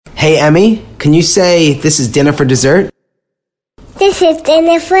Hey, Emmy, can you say this is dinner for dessert? This is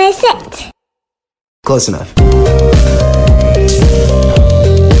dinner for dessert. Close enough.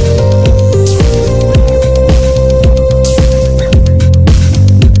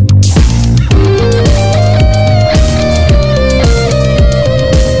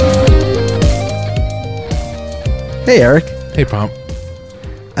 Hey, Eric. Hey, Pomp.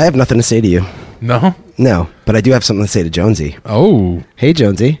 I have nothing to say to you. No? No, but I do have something to say to Jonesy. Oh. Hey,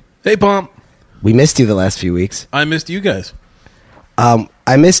 Jonesy. Hey, Pomp. We missed you the last few weeks. I missed you guys.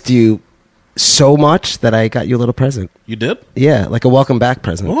 I missed you so much that I got you a little present. You did? Yeah, like a welcome back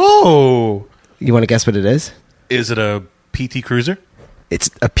present. Oh. You want to guess what it is? Is it a PT Cruiser? It's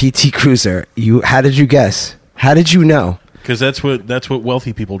a PT Cruiser. How did you guess? How did you know? Because that's what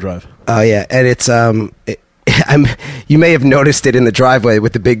wealthy people drive. Oh yeah, and it's you may have noticed it in the driveway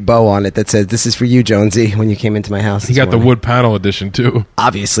with the big bow on it that says "This is for you, Jonesy." When you came into my house, He got the wood panel edition, too.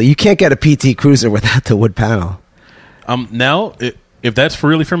 Obviously, you can't get a PT Cruiser without the wood panel. Now, if that's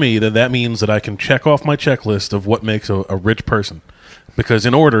really for me, then that means that I can check off my checklist of what makes a rich person. Because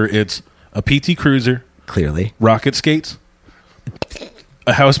in order, it's a PT Cruiser, Clearly, rocket skates,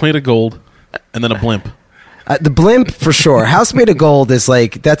 a house made of gold, and then a blimp. the blimp for sure. House made of gold is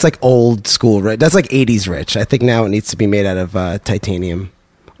that's like old school, right? That's like 80s rich. I think now it needs to be made out of titanium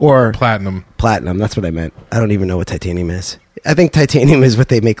or Platinum. platinum. That's what I meant. I don't even know what titanium is. I think titanium is what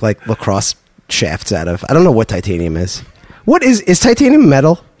they make like lacrosse shafts out of. I don't know what titanium is. What is titanium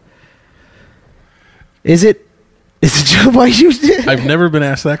metal? Is it? Why you? I've never been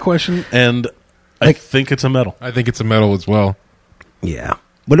asked that question, and I think it's a metal. I think it's a metal as well. Yeah.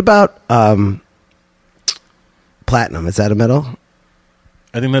 What about platinum? Is that a metal?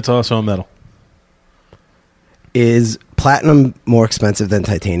 I think that's also a metal. Is platinum more expensive than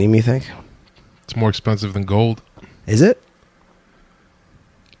titanium, you think? It's more expensive than gold. Is it?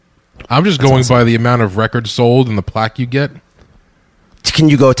 I'm just going by the amount of records sold and the plaque you get. Can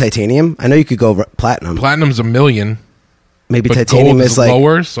you go titanium? I know you could go platinum. Platinum's $1 million. Maybe But titanium gold is like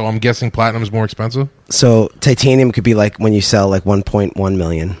lower, so I'm guessing platinum's more expensive. So titanium could be like when you sell like 1.1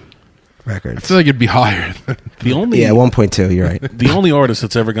 million records. I feel like it'd be higher. The only 1.2. You're right. the only artist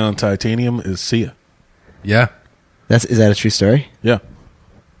that's ever gone titanium is Sia. Yeah. Is that a true story? Yeah.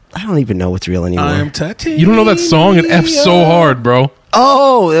 I don't even know what's real anymore. I am titanium. You don't know that song? It F's so hard, bro.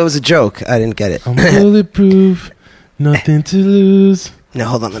 Oh, that was a joke. I didn't get it. I'm bulletproof, nothing to lose. No,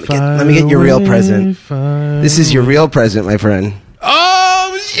 hold on. Let me get your real present. This is your real present, my friend.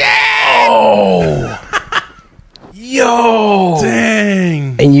 Oh, yeah! Oh! Yo!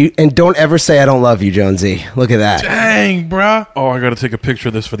 Dang! And don't ever say I don't love you, Jonesy. Look at that. Dang, bruh. Oh, I got to take a picture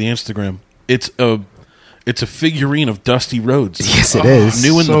of this for the Instagram. It's a figurine of Dusty Rhodes. Yes, it is.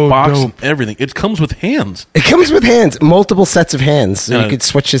 New in So the box dope. and everything. It comes with hands. It comes with hands, multiple sets of hands, so Yeah. you could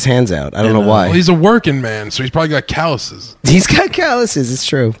switch his hands out. I don't know And, why. Well, he's a working man, so he's probably got calluses. He's got calluses. It's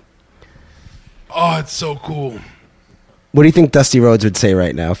true. Oh, it's so cool. What do you think Dusty Rhodes would say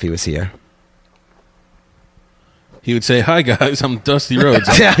right now if he was here? He would say, "Hi guys, I'm Dusty Rhodes.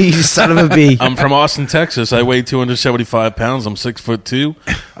 You son of a bee. I'm from Austin, Texas. I weigh 275 pounds. I'm 6'2".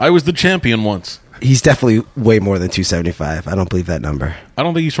 I was the champion once. He's definitely way more than 275. I don't believe that number. I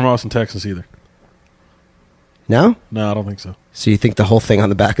don't think he's from Austin, Texas either. No? No, I don't think so. So you think the whole thing on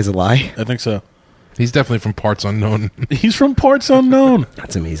the back is a lie? I think so. He's definitely from parts unknown. He's from parts unknown.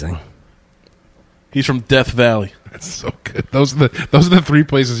 That's amazing. He's from Death Valley. That's so good. Those are the three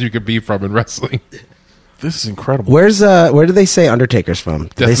places you could be from in wrestling. This is incredible. Where do they say Undertaker's from?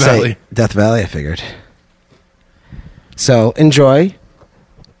 Do they Death Valley. Say Death Valley, I figured. So enjoy.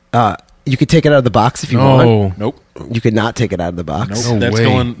 You could take it out of the box if you want. No. Nope. You could not take it out of the box. No that's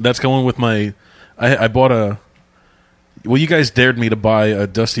way. That's going with my. I bought a. Well, you guys dared me to buy a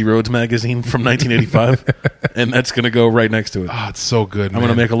Dusty Rhodes magazine from 1985, and that's going to go right next to it. Oh, it's so good, I'm going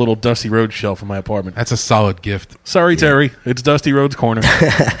to make a little Dusty Rhodes shelf in my apartment. That's a solid gift. Sorry, Terry. It's Dusty Rhodes' corner.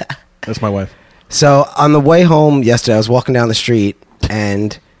 That's my wife. So on the way home yesterday, I was walking down the street,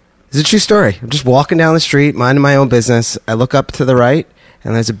 and it's a true story. I'm just walking down the street, minding my own business. I look up to the right,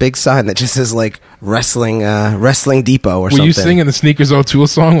 and there's a big sign that just says like wrestling Depot or something. Were you singing the Sneakers O'Toole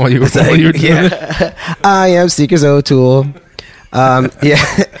song while you were doing it? I am Sneakers O'Toole.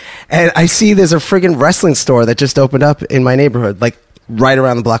 Yeah, and I see there's a friggin' wrestling store that just opened up in my neighborhood, like right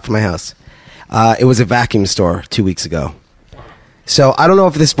around the block from my house. It was a vacuum store 2 weeks ago. So I don't know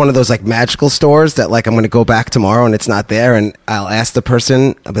if this is one of those like magical stores that like I'm going to go back tomorrow and it's not there, and I'll ask the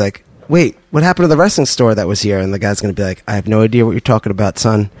person. I'll be like, "Wait, what happened to the wrestling store that was here?" And the guy's going to be like, "I have no idea what you're talking about,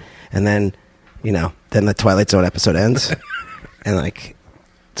 son." And then, then the Twilight Zone episode ends, and like,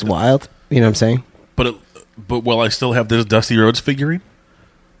 it's wild. You know what I'm saying? But will I still have this Dusty Rhodes figurine?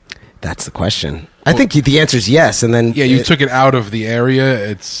 That's the question. I think the answer is yes, and then Yeah, you took it out of the area.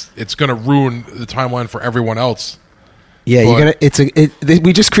 It's going to ruin the timeline for everyone else. Yeah, But-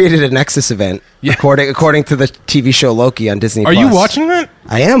 we just created a Nexus event, Yeah. according to the TV show Loki on Disney. Are you watching that?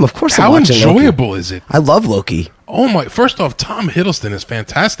 I am, of course. I'm How watching Loki. enjoyable is it? I love Loki. Oh my! First off, Tom Hiddleston is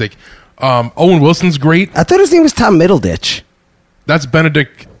fantastic. Owen Wilson's great. I thought his name was Tom Middleditch. That's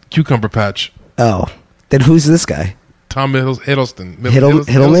Benedict Cucumber Patch. Oh, then who's this guy? Tom Hiddleston.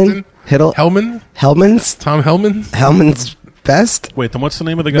 Hiddleman? Hellman? Hellman's? Tom Hellman? Hellman's best? Wait, then what's the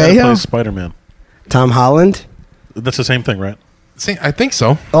name of the guy who Mayo? plays Spider-Man? Tom Holland? That's the same thing, right? I think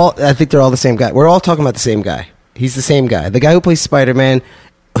so. I think they're all the same guy. We're all talking about the same guy. He's the same guy. The guy who plays Spider-Man,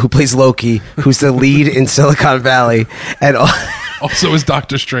 who plays Loki, who's the lead in Silicon Valley, and Also is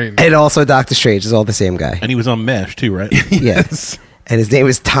Doctor Strange. and also Doctor Strange is all the same guy. And he was on MASH too, right? Yes. And his name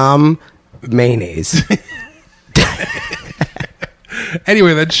is Tom Mayonnaise.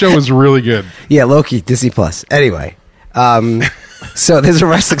 Anyway, that show is really good. Yeah, Loki, Disney Plus. Anyway, so there's a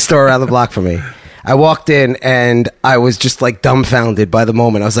wrestling store around the block from me. I walked in and I was just like dumbfounded by the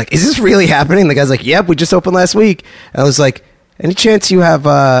moment. I was like, "Is this really happening?" The guy's like, "Yep, we just opened last week." And I was like, "Any chance you have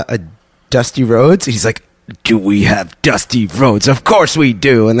a Dusty Rhodes?" He's like, "Do we have Dusty Rhodes?" "Of course we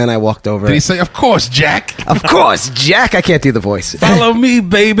do." And then I walked over. Did he say, "Of course, Jack"? "Of course, Jack." I can't do the voice. Follow me,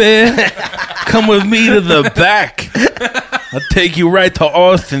 baby. Come with me to the back. I'll take you right to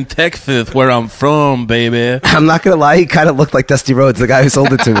Austin, Texas, where I'm from, baby. I'm not gonna lie. He kind of looked like Dusty Rhodes, the guy who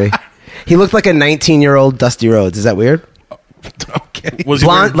sold it to me. He looked like a 19-year-old Dusty Rhodes. Is that weird? Okay. Was he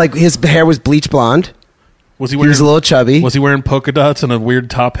Blonde, wearing, like his hair was bleach blonde. was he He wearing was a little chubby. Was he wearing polka dots and a weird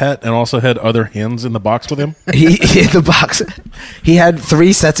top hat, and also had other hands in the box with him? He in the box. He had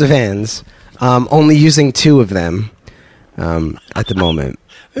 3 sets of hands, only using 2 of them at the moment.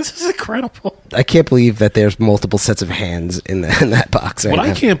 This is incredible. I can't believe that there's multiple sets of hands in that box right What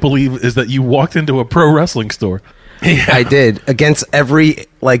now. I can't believe is that you walked into a pro wrestling store. I did, against every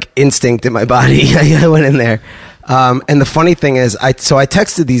like instinct in my body. I went in there, and the funny thing is, I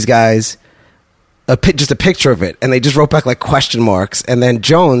texted these guys just a picture of it, and they just wrote back like question marks. And then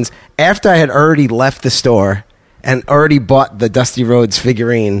Jones, after I had already left the store and already bought the Dusty Rhodes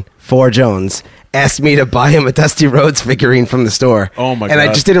figurine for Jones, asked me to buy him a Dusty Rhodes figurine from the store. Oh, my And I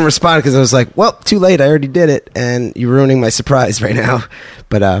God. just didn't respond because I was like, well, too late. I already did it, and you're ruining my surprise right now.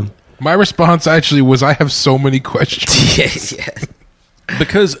 But My response actually was, I have so many questions. yeah.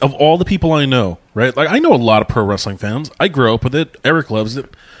 Because of all the people I know, right? Like, I know a lot of pro wrestling fans. I grew up with it. Eric loves it.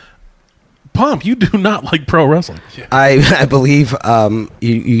 Pomp, you do not like pro wrestling. I believe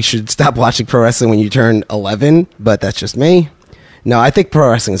you should stop watching pro wrestling when you turn 11, but that's just me. No, I think pro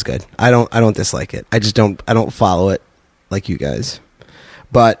wrestling is good. I don't dislike it. I don't follow it like you guys.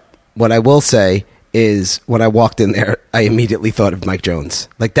 But what I will say is when I walked in there, I immediately thought of Mike Jones.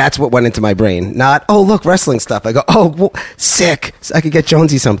 Like that's what went into my brain. Not, oh look, wrestling stuff. I go, oh, well, sick. So I could get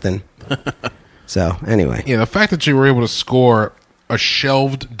Jonesy something. So anyway, Yeah, the fact that you were able to score a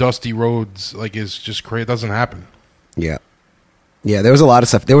shelved Dusty Rhodes is just great. It doesn't happen. yeah. There was a lot of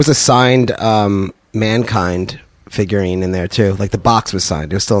stuff. There was a signed Mankind figurine in there too. Like the box was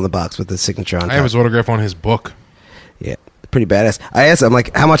signed. It was still in the box with the signature on top. I have his autograph on his book. Yeah, pretty badass. I asked him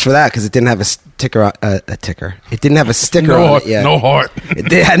like, how much for that? Because it didn't have a sticker. It didn't have a sticker No on heart. it yet. No heart.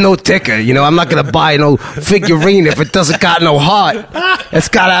 It had no ticker. You know, I'm not gonna buy no figurine if it doesn't got no heart. It's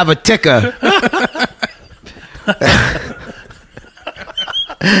gotta have a ticker.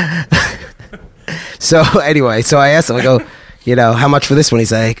 So anyway, so I asked him. I go, you know, how much for this one?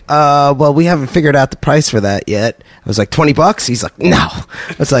 He's like, well, we haven't figured out the price for that yet. I was like, $20. He's like, no.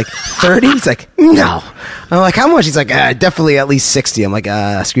 I was like, 30. He's like, no. I'm like, how much? He's like, definitely at least 60. I'm like,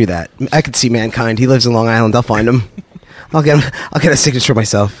 screw that. I could see Mankind. He lives in Long Island. I'll find him. I'll get a signature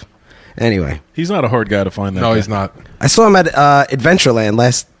myself. Anyway, He's not a hard guy to find that. No, guy. he's not. I saw him at Adventureland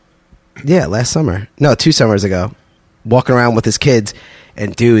last summer. No, 2 summers ago, walking around with his kids.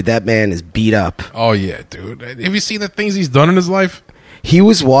 And dude, that man is beat up. Oh, yeah, dude. Have you seen the things he's done in his life? He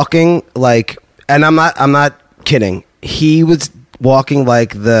was walking like, and I'm not kidding. He was walking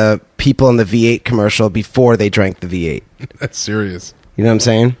like the people in the V8 commercial before they drank the V8. That's serious. You know what I'm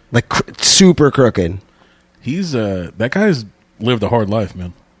saying? Like super crooked. He's that guy's lived a hard life,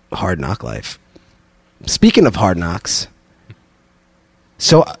 man. Hard knock life. Speaking of hard knocks,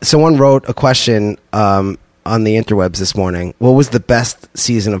 so someone wrote a question on the interwebs this morning. What was the best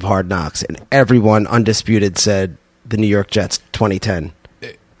season of Hard Knocks? And everyone undisputed said the New York Jets 2010.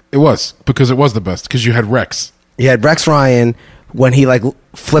 It was, because it was the best, because you had Rex. You had Rex Ryan when he like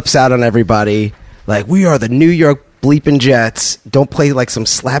flips out on everybody, like, we are the New York bleeping Jets. Don't play like some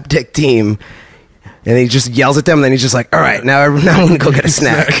slapdick team. And he just yells at them, and then he's just like, all right, now I'm going to go get a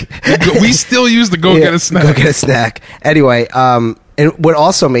snack. We still use the go get a snack. Go get a snack. Anyway, and what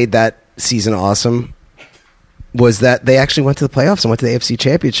also made that season awesome was that they actually went to the playoffs and went to the AFC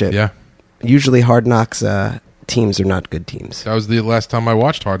Championship. Yeah. Usually Hard Knocks teams are not good teams. That was the last time I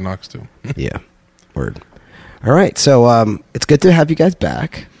watched Hard Knocks, too. Yeah. Word. All right, so it's good to have you guys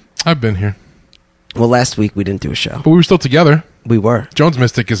back. I've been here. Well, last week we didn't do a show. But we were still together. We were. Jones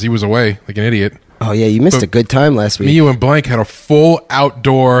missed it because he was away like an idiot. Oh, yeah, you missed But a good time last week. Me, you, and Blank had a full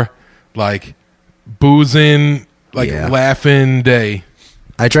outdoor, like, boozing, like, Yeah. laughing day.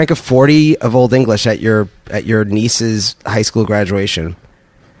 I drank a 40 of Old English at your niece's high school graduation.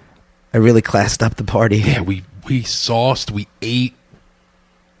 I really classed up the party. Yeah, we sauced, we ate,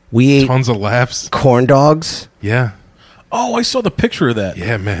 We ate tons of laughs. corn dogs, Yeah. Oh, I saw the picture of that.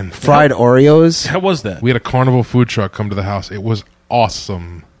 Yeah, man. fried Oreos. How was that? We had a carnival food truck come to the house. It was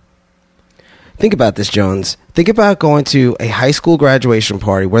awesome. Think about this, Jones. Think about going to a high school graduation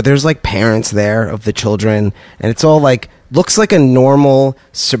party where there's like parents there of the children, and it's all like looks like a normal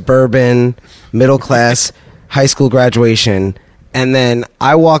suburban middle class high school graduation, and then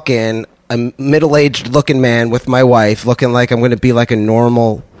I walk in, a middle-aged looking man with my wife, looking like I'm going to be like a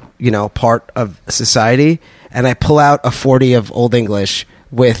normal, part of society, and I pull out a 40 of Old English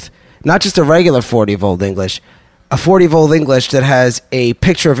with not just a regular 40 of Old English, a 40 of Old English that has a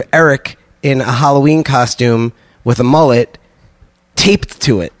picture of Eric in a Halloween costume with a mullet taped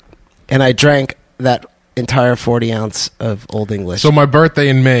to it. And I drank that entire 40 ounce of Old English. So my birthday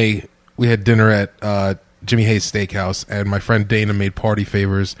in May, we had dinner at Jimmy Hayes Steakhouse, and my friend Dana made party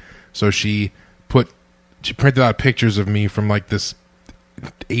favors. So she printed out pictures of me from like this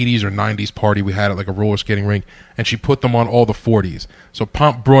 80s or 90s party we had at like a roller skating rink, and she put them on all the 40s. So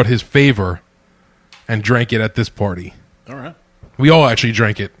Pomp brought his favor and drank it at this party. All right. We all actually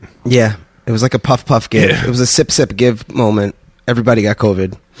drank it. Yeah. It was like a puff give. Yeah. It was a sip give moment. Everybody got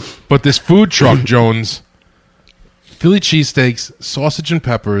COVID. But this food truck, Jones, Philly cheesesteaks, sausage and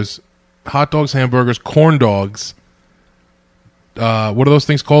peppers, hot dogs, hamburgers, corn dogs. What are those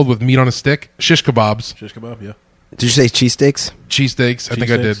things called with meat on a stick? Shish kebabs, Shish kebab, yeah. Did you say cheesesteaks? cheesesteaks. I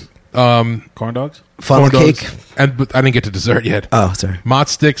think I did. Cheesesteaks. Corn dogs? Funnel Corn dogs. cake? But I didn't get to dessert yet. Oh, sorry. Mott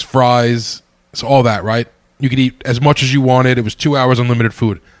sticks, fries, so all that, right? You could eat as much as you wanted. It was 2 hours unlimited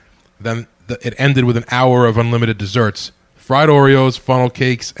food. Then it ended with an hour of unlimited desserts. Fried Oreos, funnel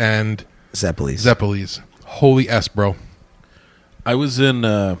cakes, and Zeppelis. Holy S, bro. I was in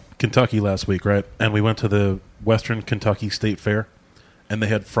Kentucky last week, right? And we went to the Western Kentucky State Fair, and they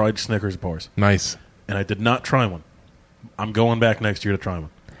had fried Snickers bars. Nice. And I did not try one. I'm going back next year to try one.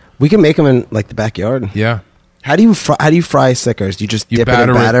 We can make them in like the backyard. Yeah. How do you fry Snickers? Do you just dip it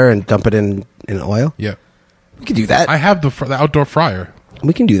in batter and dump it in oil? Yeah. We can do that. I have the outdoor fryer.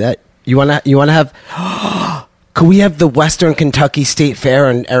 We can do that. You wanna have? Could we have the Western Kentucky State Fair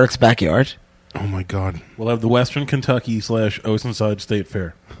in Eric's backyard? Oh, my God. We'll have the Western Kentucky / Oceanside State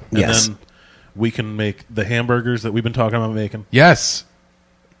Fair. And Yes. then we can make the hamburgers that we've been talking about making, Yes.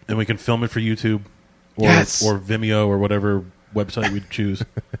 and we can film it for YouTube or Yes. or Vimeo or whatever website we choose.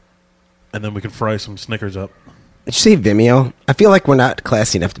 And then we can fry some Snickers up. Did you say Vimeo? I feel like we're not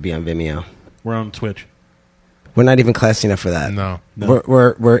classy enough to be on Vimeo. We're on Twitch. We're not even classy enough for that. No. No.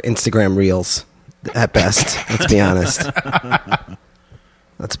 We're Instagram reels at best. Let's be honest.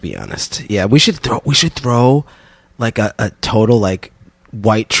 Let's be honest. Yeah, we should throw like a total like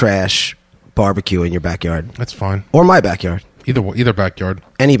white trash barbecue in your backyard That's fine. or my backyard, Either backyard.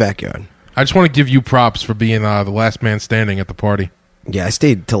 any backyard. I just want to give you props for being the last man standing at the party. Yeah, I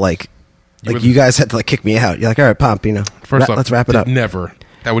stayed till like were you guys had to like kick me out. You're like, all right, Pomp, First off, let's wrap it up. Never.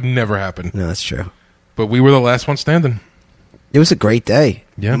 That would never happen. No, that's true. But we were the last one standing. It was a great day.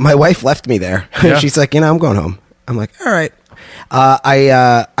 Yeah. My wife left me there. Yeah. She's like, I'm going home. I'm like, all right.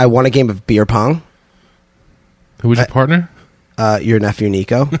 I won a game of beer pong. Who was your partner? Your nephew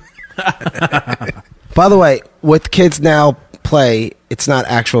Nico. By the way, what kids now play, it's not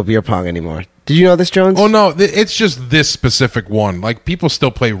actual beer pong anymore. Did you know this, Jones? Oh, no. It's just this specific one. Like, people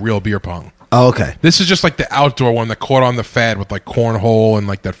still play real beer pong. Oh, okay. This is just like the outdoor one that caught on the fad with like cornhole and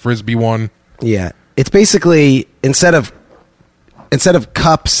like that frisbee one. Yeah, it's basically instead of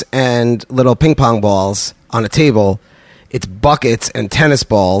cups and little ping pong balls on a table, it's buckets and tennis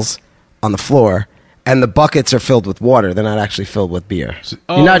balls on the floor, and the buckets are filled with water. They're not actually filled with beer.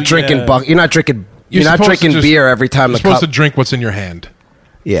 You're not drinking. yeah. You're not drinking. You're not supposed to drinking just- beer every time You're the supposed cup. to drink what's in your hand.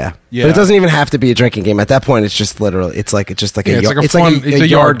 Yeah. Yeah. But it doesn't even have to be a drinking game. At that point, it's just literally. It's just like Yeah, a. it's a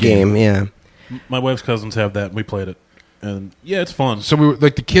yard game. Yeah. My wife's cousins have that, and we played it. And yeah, it's fun. So we were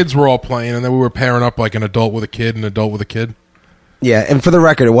like the kids were all playing, and then we were pairing up like an adult with a kid, an adult with a kid. Yeah, and for the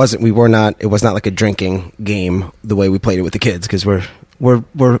record, it was not like a drinking game the way we played it with the kids, because we're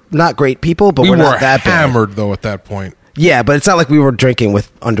not great people, but We we're were not that bad. hammered though at that point. Yeah, but it's not like we were drinking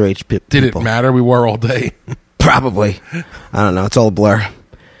with underage people. Did it matter? We were all day. Probably. I don't know. It's all a blur.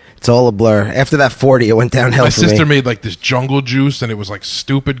 It's all a blur. After that 40, it went downhill My for me. sister made like this jungle juice, and it was like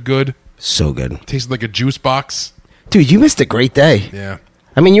stupid good. So good. Tasted like a juice box. Dude, you missed a great day. Yeah.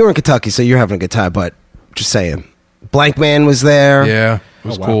 I mean, you were in Kentucky, so you're having a good time, but just saying. Blank Man was there. Yeah. It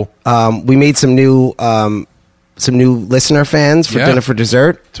was cool. We made some new listener fans for Yeah. dinner for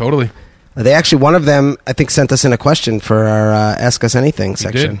dessert. Totally. They actually, one of them, I think, sent us in a question for our Ask Us Anything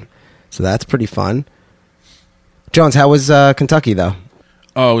section. did. So that's pretty fun. Jones, how was Kentucky, though?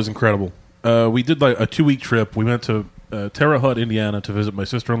 Oh, it was incredible. We did like a 2-week trip. We went to Terre Haute, Indiana, to visit my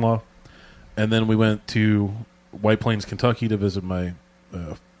sister-in-law, and then we went to White Plains, Kentucky, to visit my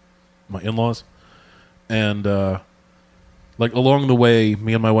in-laws. And like along the way,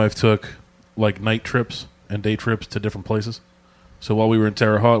 me and my wife took like night trips and day trips to different places. So while we were in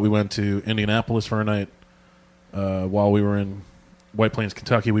Terre Haute, we went to Indianapolis for a night. While we were in White Plains,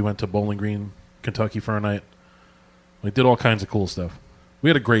 Kentucky, we went to Bowling Green, Kentucky for a night. We did all kinds of cool stuff. We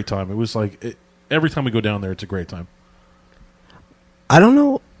had a great time. It was like every time we go down there, it's a great time. I don't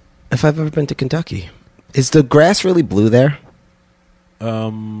know if I've ever been to Kentucky. Is the grass really blue there?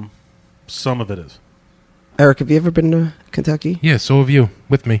 Some of it is. Eric, have you ever been to Kentucky? Yeah, so have you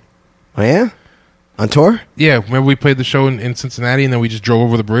with me. Oh, yeah? On tour? Yeah, remember we played the show in Cincinnati, and then we just drove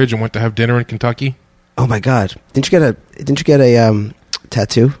over the bridge and went to have dinner in Kentucky? Oh, my God. Didn't you get a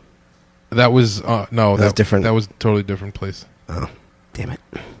tattoo? That was no, That was different. That was a totally different place. Oh, damn it.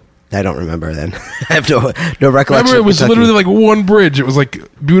 I don't remember then. I have no recollection. Remember, it of was Kentucky. literally like one bridge. It was like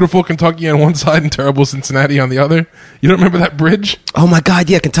beautiful Kentucky on one side and terrible Cincinnati on the other. You don't remember that bridge? Oh, my God.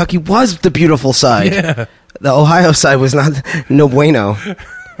 Yeah, Kentucky was the beautiful side. Yeah. The Ohio side was not no bueno.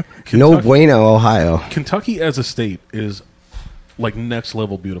 No bueno, Ohio. Kentucky as a state is like next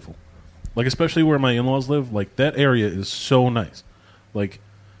level beautiful. Like especially where my in-laws live, like that area is so nice. Like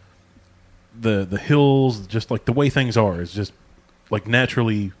the hills, just like the way things are is just like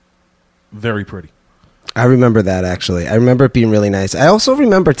naturally very pretty. I remember that, actually. I remember it being really nice. I also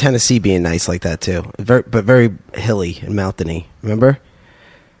remember Tennessee being nice like that, too. But very hilly and mountainy. Remember?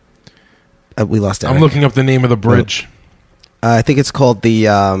 We lost Eric. I'm looking up the name of the bridge. I think it's called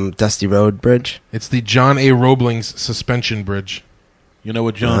the Dusty Road Bridge. It's the John A. Roebling's suspension bridge. You know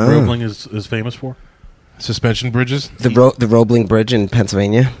what John Roebling is famous for? Suspension bridges? The Roebling Bridge in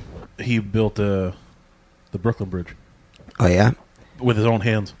Pennsylvania. He built the Brooklyn Bridge Oh, yeah? with his own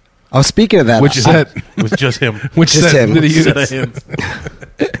hands. Oh, speaking of that. Which set? It was just him. Which Just set him. did he Set use? of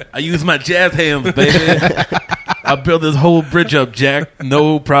hands. I use my jazz hands, baby. I built this whole bridge up, Jack.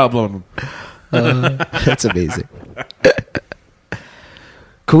 No problem. That's amazing.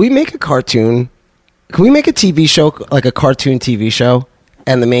 Could we make a cartoon? Can we make a TV show, like a cartoon TV show,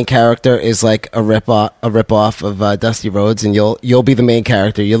 and the main character is like a rip off of Dusty Rhodes, and you'll be the main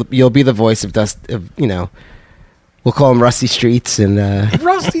character. You'll be the voice of we'll call him Rusty Streets and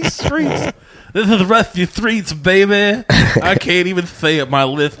Rusty Streets. This is Rusty Streets, baby. I can't even say it. My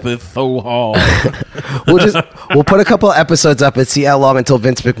lisp is so hard. we'll put a couple episodes up and see how long until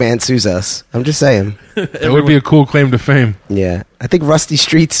Vince McMahon sues us. I'm just saying. That would be a cool claim to fame. Yeah, I think Rusty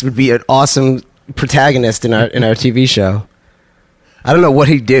Streets would be an awesome protagonist in our TV show. I don't know what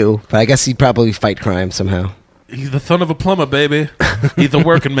he'd do, but I guess he'd probably fight crime somehow. He's the son of a plumber, baby. He's a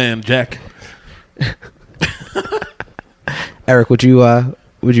working man, Jack. Eric, would you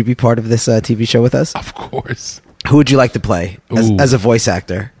be part of this TV show with us? Of course. Who would you like to play as a voice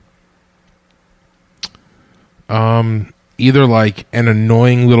actor? Either like an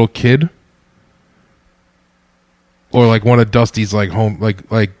annoying little kid, or like one of Dusty's like home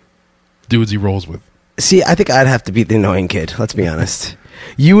like dudes he rolls with. See, I think I'd have to be the annoying kid. Let's be honest.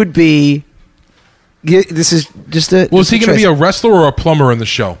 You would be. This is just a. Well, is he going to be choice. a wrestler or a plumber in the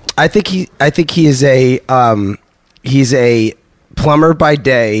show? I think he is a. He's a plumber by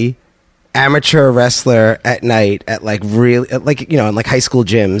day, amateur wrestler at night at like really like in like high school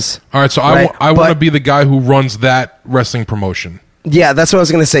gyms. All right, so Right, I want to but- be the guy who runs that wrestling promotion. Yeah, that's what I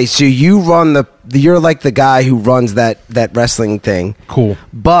was gonna say. So you run you're like the guy who runs that wrestling thing. Cool.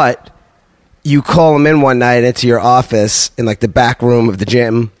 But you call him in one night into your office in like the back room of the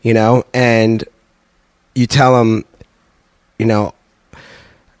gym, and you tell him,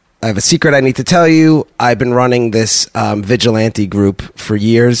 I have a secret I need to tell you. I've been running this vigilante group for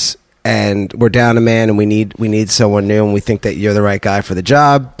years, and we're down a man, and we need someone new, and we think that you're the right guy for the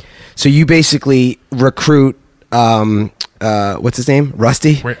job. So you basically recruit what's his name?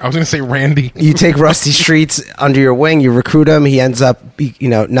 Rusty. I was going to say Randy. You take Rusty Streets under your wing, you recruit him. He ends up,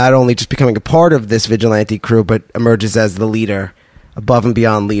 not only just becoming a part of this vigilante crew, but emerges as the leader, above and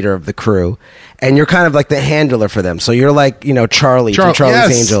beyond leader of the crew. And you're kind of like the handler for them. So you're like, Charlie from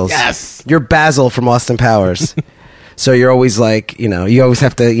Charlie's Angels. Yes. You're Basil from Austin Powers. So you're always like, you always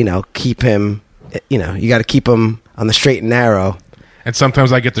have to, keep him, you got to keep him on the straight and narrow. And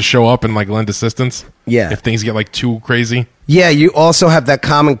sometimes I get to show up and like lend assistance. Yeah. If things get like too crazy. Yeah, you also have that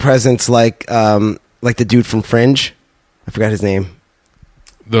calming presence like the dude from Fringe. I forgot his name.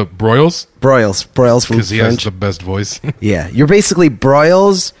 The Broyles? Broyles from Fringe. Because he has the best voice. Yeah, you're basically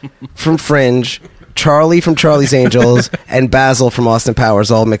Broyles from Fringe, Charlie from Charlie's Angels, and Basil from Austin Powers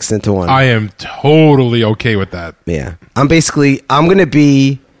all mixed into one. I am totally okay with that. Yeah.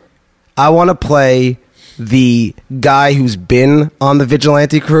 I want to play the guy who's been on the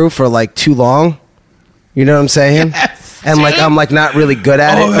vigilante crew for like too long. You know what I'm saying? Yes, and like I'm like not really good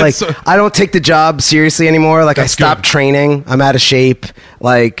at it. Like I don't take the job seriously anymore. Like I stopped training. I'm out of shape.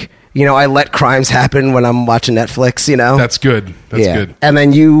 Like, I let crimes happen when I'm watching Netflix, That's good. That's good. And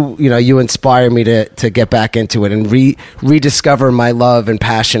then you inspire me to get back into it and rediscover my love and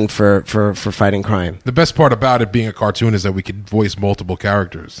passion for fighting crime. The best part about it being a cartoon is that we could voice multiple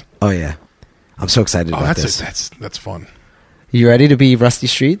characters. Oh yeah. I'm so excited about this. That's fun. You ready to be Rusty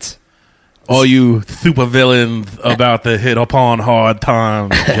Streets? All you super villains about to hit upon hard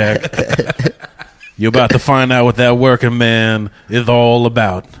times, Jack. You're about to find out what that working man is all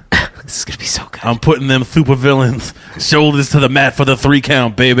about. This is going to be so good. I'm putting them super villains shoulders to the mat for the 3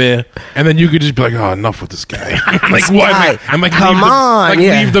 count, baby. And then you could just be like, "Oh, enough with this guy." Like, This guy. I'm like, Come on,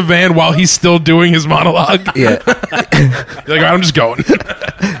 yeah. leave the van while he's still doing his monologue. Yeah. You're like, I'm just going.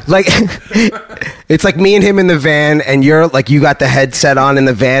 Like, it's like me and him in the van, and you're like, you got the headset on in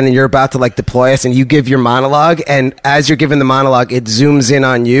the van, and you're about to like deploy us, and you give your monologue, and as you're giving the monologue, it zooms in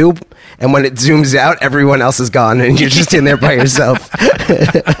on you, and when it zooms out, everyone else is gone, and you're just in there by yourself.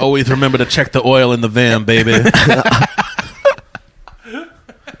 Always remember to check the oil in the van, baby.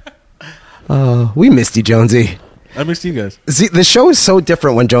 Oh, we missed you, Jonesy. I missed you guys. See, the show is so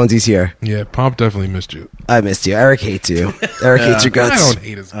different when Jonesy's here. Yeah, Pomp definitely missed you. I missed you. Eric hates you. Eric hates your guts. I don't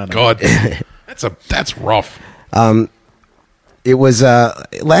hate his gut. That's rough. It was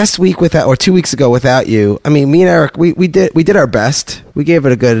last week or 2 weeks ago without you. I mean, me and Eric, we did our best. We gave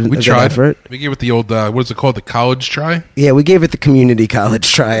it a good effort. We gave it the old what is it called, the college try? Yeah, we gave it the community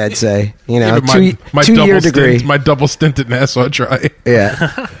college try. I'd say, my 2 year degree, my double stint at Nassau try.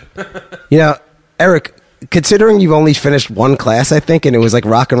 Yeah, Eric. Considering you've only finished one class, I think, and it was like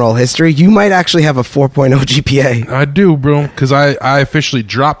rock and roll history, you might actually have a 4.0 GPA. I do, bro, because I officially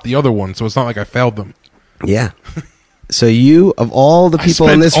dropped the other one, so it's not like I failed them. Yeah. So you, of all the people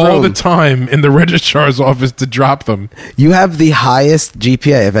in this room, all the time in the registrar's office to drop them. You have the highest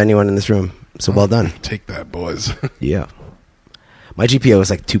GPA of anyone in this room. So well done. Take that, boys. Yeah. My GPA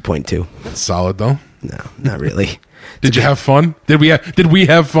was like 2.2. That's solid, though. No, not really. Did you have fun? Did we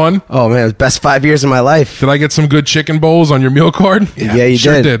have fun? Oh man, it was the best 5 years of my life. Did I get some good chicken bowls on your meal card? Yeah, you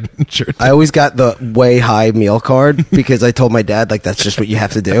sure did. Sure did. I always got the way high meal card because I told my dad like that's just what you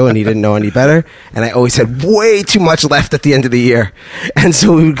have to do, and he didn't know any better. And I always had way too much left at the end of the year, and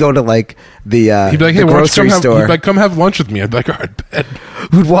so we would go to like the he'd be like, "Hey, grocery store. He'd be like, come have lunch with me." I'd be like, "All right, bet."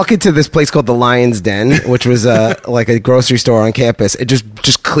 We'd walk into this place called the Lion's Den, which was like a grocery store on campus. It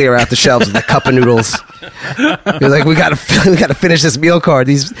just clear out the shelves with a cup of noodles. You're like, we gotta finish this meal card.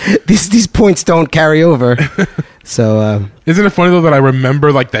 These points don't carry over. So isn't it funny though that I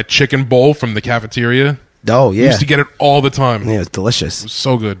remember like that chicken bowl from the cafeteria? Oh yeah, I used to get it all the time. Yeah, it was delicious. It was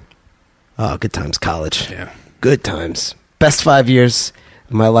so good. Oh, good times, college. Yeah, good times. Best 5 years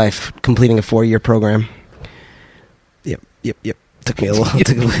of my life, completing a 4-year program. Yep. Took me a little.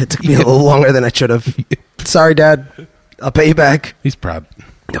 took me a little longer than I should have. Sorry, Dad. I'll pay you back. He's proud.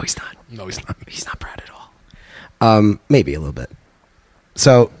 No, he's not. No, he's not. He's not proud at all. Maybe a little bit.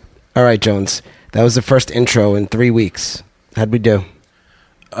 So, all right, Jones. That was the first intro in 3 weeks. How'd we do?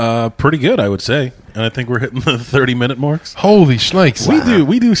 Pretty good, I would say. And I think we're hitting the 30-minute marks. Holy snakes!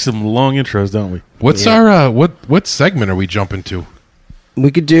 We do some long intros, don't we? What's our what segment are we jumping to?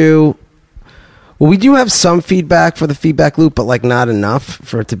 We could do. Well, we do have some feedback for the feedback loop, but like not enough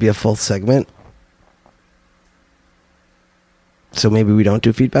for it to be a full segment. So maybe we don't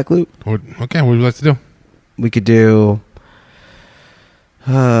do feedback loop. Okay, what would you like to do? We could do.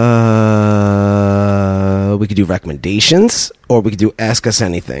 We could do recommendations, or we could do ask us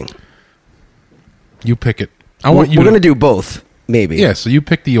anything. You pick it. We're going to do both, maybe. Yeah, so you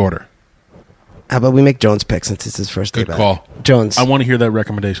pick the order. How about we make Jones pick since it's his first day Good back? call. Jones. I want to hear that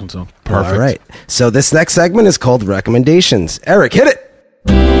recommendation song. Perfect. All right. So this next segment is called Recommendations. Eric, hit it.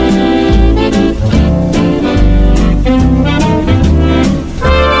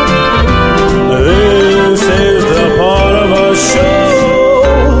 This is the part of our show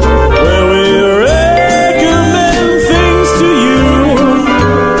where we recommend things to you.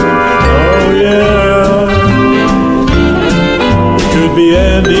 Oh yeah. It could be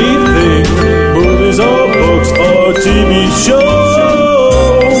anything, movies or books or TV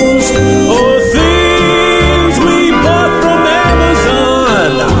shows or things we bought from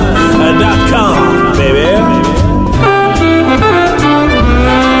Amazon.com, baby.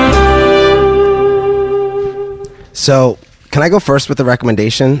 So can I go first with the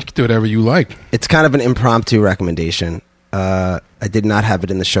recommendation? Do whatever you like. It's kind of an impromptu recommendation. I did not have it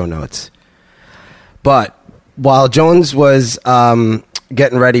in the show notes. But while Jones was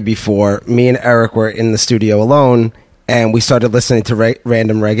getting ready before, me and Eric were in the studio alone, and we started listening to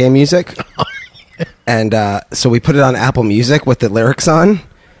random reggae music. And so we put it on Apple Music with the lyrics on.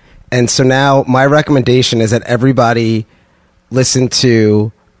 And so now my recommendation is that everybody listen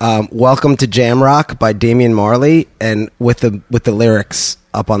to Welcome to Jamrock by Damian Marley, and with the lyrics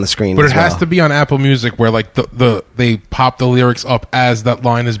up on the screen. But as it has well. to be on Apple Music where like they pop the lyrics up as that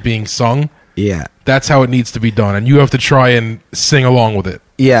line is being sung. Yeah. That's how it needs to be done, and you have to try and sing along with it.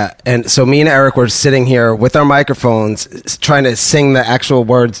 Yeah, and so me and Eric were sitting here with our microphones trying to sing the actual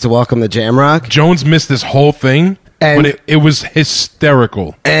words to Welcome to Jamrock. Jones missed this whole thing, And- but it was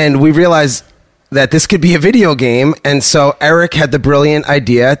hysterical. And we realized that this could be a video game, and so Eric had the brilliant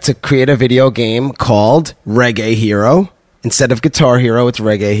idea to create a video game called Reggae Hero. Instead of Guitar Hero, it's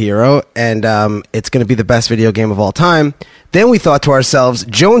Reggae Hero, and it's going to be the best video game of all time. Then we thought to ourselves,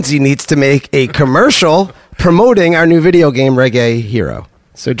 Jonesy needs to make a commercial promoting our new video game, Reggae Hero.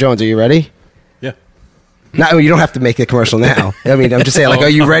 So, Jones, are you ready? Yeah. No, you don't have to make the commercial now. I mean, I'm just saying, like, are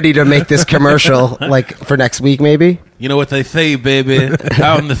you ready to make this commercial, like, for next week, maybe? You know what they say, baby?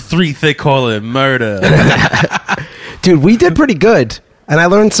 Out in the street, they call it murder. Dude, we did pretty good. And I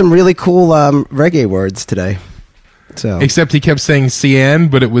learned some really cool reggae words today. So, Except he kept saying Cian,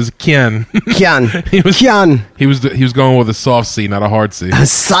 but it was Kian. Kian. He was- Kian. he was going with a soft C, not a hard C. I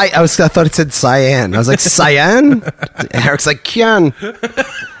thought it said cyan. I was like, cyan? Eric's like, Kian.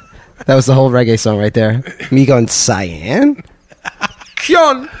 That was the whole reggae song right there. Me going, cyan?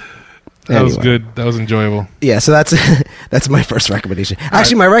 Kian. That was Anyway. good. That was enjoyable. Yeah, so that's my first recommendation.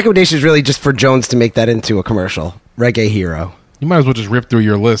 Actually, my recommendation is really just for Jones to make that into a commercial. Reggae Hero. You might as well just rip through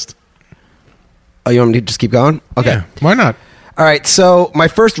your list. Oh, you want me to just keep going? Okay. Yeah, why not? All right, so my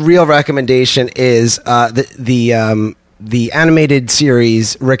first real recommendation is the animated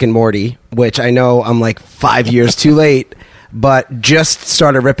series Rick and Morty, which I know I'm like 5 years too late, but just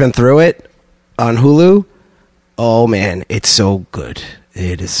started ripping through it on Hulu. Oh man, it's so good.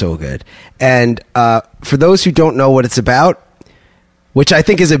 It is so good. And for those who don't know what it's about, which I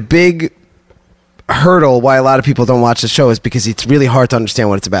think is a big hurdle why a lot of people don't watch the show, is because it's really hard to understand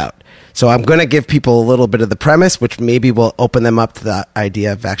what it's about. So I'm going to give people a little bit of the premise, which maybe will open them up to the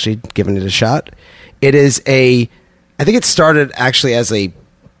idea of actually giving it a shot. It is I think it started actually as a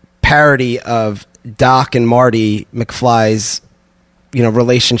parody of Doc and Marty McFly's,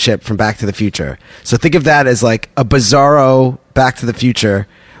 relationship from Back to the Future. So think of that as like a bizarro Back to the Future,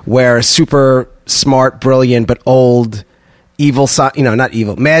 where a super smart, brilliant, but old,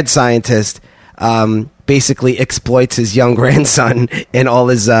 mad scientist basically exploits his young grandson in all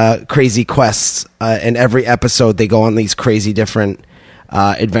his crazy quests. In every episode, they go on these crazy different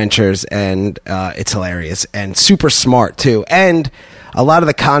adventures, and it's hilarious and super smart too. And a lot of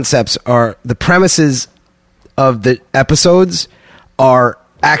the concepts the premises of the episodes are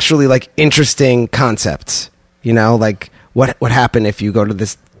actually like interesting concepts. Like what happened if you go to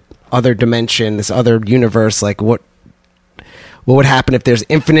this other dimension, this other universe? Like what would happen if there's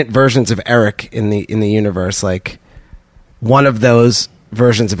infinite versions of Eric in the universe? Like one of those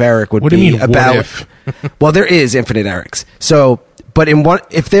versions of Eric would What do you be mean, what about. if? Well, there is infinite Erics. So, but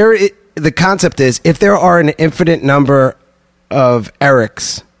the concept is if there are an infinite number of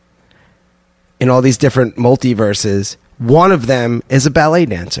Erics in all these different multiverses, one of them is a ballet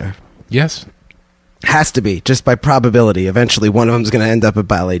dancer. Yes. Has to be, just by probability. Eventually, one of them is going to end up a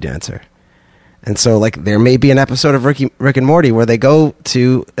ballet dancer. And so, like, there may be an episode of Rick and Morty where they go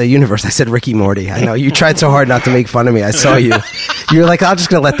to a universe. I said Ricky Morty. I know. You tried so hard not to make fun of me. I saw you. You were like, I'm just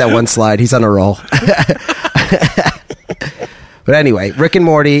going to let that one slide. He's on a roll. But anyway, Rick and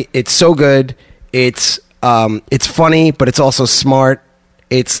Morty, it's so good. It's funny, but it's also smart.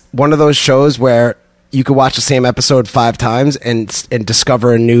 It's one of those shows where you could watch the same episode 5 times and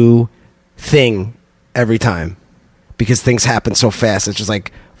discover a new thing every time. because things happen so fast. It's just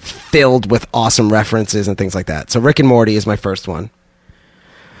like filled with awesome references and things like that. So Rick and Morty is my first one.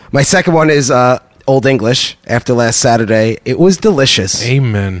 My second one is Old English. After last Saturday, it was delicious.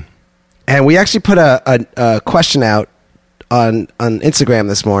 Amen. And we actually put a question out on Instagram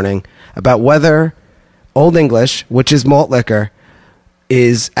this morning about whether Old English, which is malt liquor,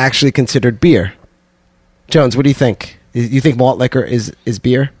 is actually considered beer. Jones, what do you think? You think malt liquor is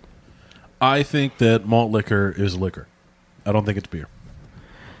beer? I think that malt liquor is liquor. I don't think it's beer.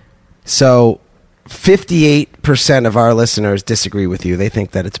 So 58% of our listeners disagree with you. They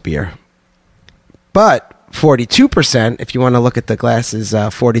think that it's beer. But 42%, if you want to look at the glasses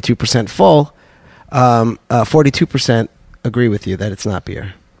 42% full, 42% agree with you that it's not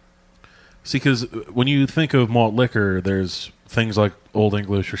beer. See, because when you think of malt liquor, there's things like Old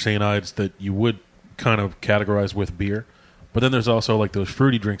English or St. Ides that you would kind of categorize with beer. But then there's also like those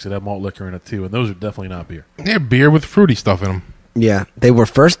fruity drinks that have malt liquor in it too, and those are definitely not beer. Yeah, beer with fruity stuff in them. Yeah, they were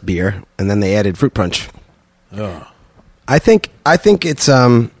first beer, and then they added fruit punch. Ugh. I think it's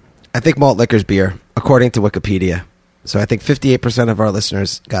I think malt liquor's beer, according to Wikipedia. So I think 58% of our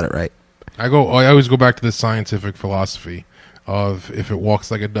listeners got it right. I always go back to the scientific philosophy of if it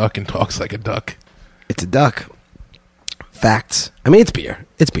walks like a duck and talks like a duck. It's a duck. Facts. I mean, it's beer.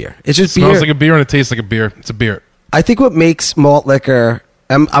 It's beer. It's just beer. Smells like a beer and it tastes like a beer. It's a beer. I think what makes malt liquor...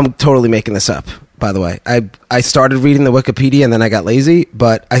 I'm totally making this up, by the way. I started reading the Wikipedia and then I got lazy,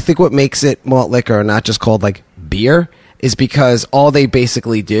 but I think what makes it malt liquor, not just called like beer, is because all they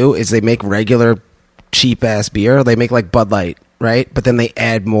basically do is they make regular cheap-ass beer. They make like Bud Light, right? But then they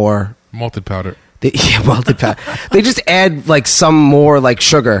add more... Malted powder. Malted powder. They just add like some more like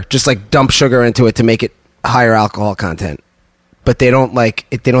sugar, just like dump sugar into it to make it higher alcohol content. But they don't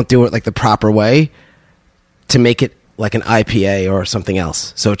they don't do it like the proper way to make it like an IPA or something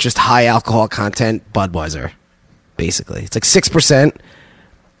else. So it's just high alcohol content Budweiser, basically. It's like 6%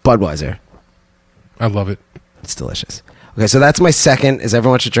 Budweiser. I love it. It's delicious. Okay, so that's my second, is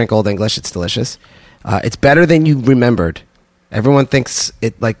everyone should drink Old English. It's delicious. It's better than you remembered. Everyone thinks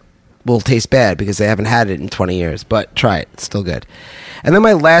it like will taste bad because they haven't had it in 20 years, but try it. It's still good. And then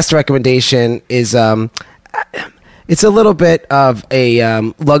my last recommendation is it's a little bit of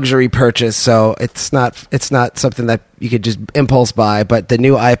a luxury purchase, so it's not something that you could just impulse buy, but the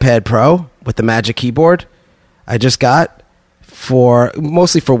new iPad Pro with the Magic Keyboard I just got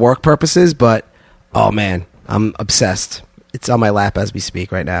mostly for work purposes, but oh man, I'm obsessed. It's on my lap as we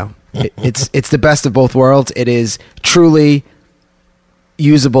speak right now. It's the best of both worlds. It is truly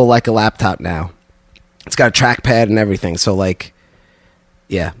usable like a laptop now. It's got a trackpad and everything, so like,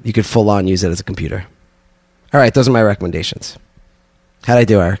 yeah, you could full on use it as a computer. All right, those are my recommendations. How'd I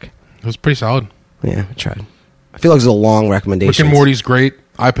do, Eric? It was pretty solid. Yeah, I tried. I feel like it was a long recommendation. Rick and Morty's great.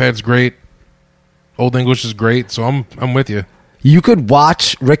 iPad's great. Old English is great, so I'm with you. You could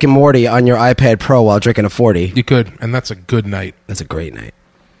watch Rick and Morty on your iPad Pro while drinking a 40. You could, and that's a good night. That's a great night.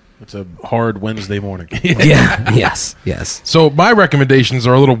 It's a hard Wednesday morning. Yeah, yes. So my recommendations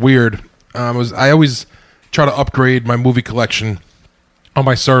are a little weird. I always try to upgrade my movie collection on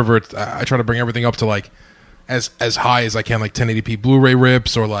my server. I try to bring everything up to like as high as I can, like 1080p Blu-ray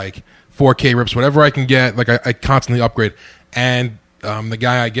rips or like 4K rips, whatever I can get. Like I constantly upgrade. And the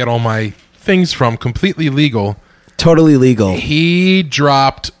guy I get all my things from, completely legal. Totally legal. He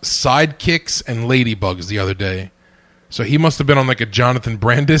dropped Sidekicks and Ladybugs the other day. So he must have been on like a Jonathan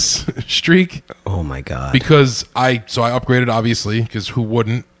Brandis streak. Oh my God. Because I upgraded, obviously, because who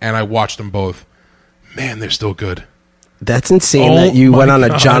wouldn't? And I watched them both. Man, they're still good. That's insane that you went on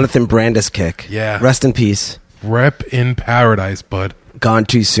a Jonathan Brandis kick. Yeah. Rest in peace. Rep in paradise, bud. Gone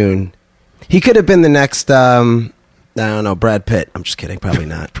too soon. He could have been the next, I don't know, Brad Pitt. I'm just kidding. Probably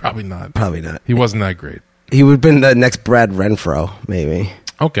not. Probably not. Probably not. He wasn't that great. He would have been the next Brad Renfro, maybe.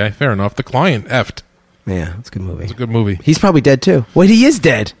 Okay, fair enough. The Client effed. Yeah, it's a good movie. It's a good movie. He's probably dead too. Wait, he is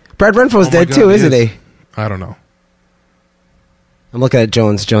dead. Brad Renfro's dead God, too, isn't he? I don't know. I'm looking at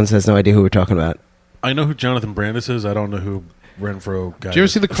Jones. Jones has no idea who we're talking about. I know who Jonathan Brandis is. I don't know who Renfro guy Did you ever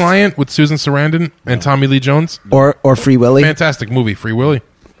is. see The Client with Susan Sarandon and Tommy Lee Jones? Or Free Willy. Fantastic movie, Free Willy.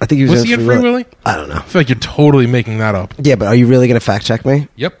 I think he was he in Free Willy? I don't know. I feel like you're totally making that up. Yeah, but are you really going to fact check me?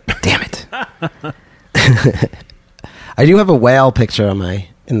 Yep. Damn it. I do have a whale picture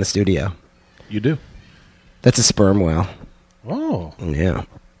in the studio. You do? That's a sperm whale. Oh. Yeah.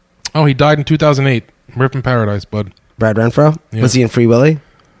 Oh, he died in 2008. Rip in paradise, bud. Brad Renfro? Yeah. Was he in Free Willy?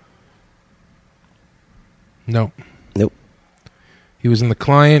 No. Nope. He was in The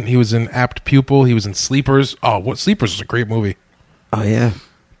Client. He was in Apt Pupil. He was in Sleepers. Oh, what Sleepers was a great movie. Oh, yeah.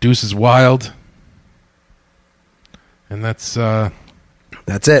 Deuce is Wild. And that's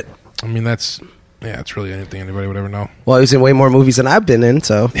it. I mean, that's Yeah, it's really anything anybody would ever know. Well, he was in way more movies than I've been in,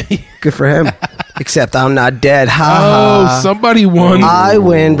 so good for him. Except I'm not dead. Ha Oh, ha. somebody won. I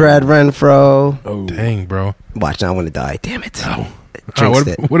win, Brad Renfro. Oh, Dang, bro. Watch, now I'm going to die. Damn it. All Jinxed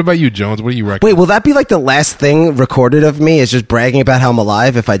right, it. what about you, Jones? What do you reckon? Wait, will that be like the last thing recorded of me is just bragging about how I'm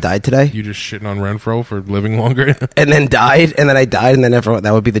alive if I died today? You just shitting on Renfro for living longer? And then died, and then I died, and then everyone,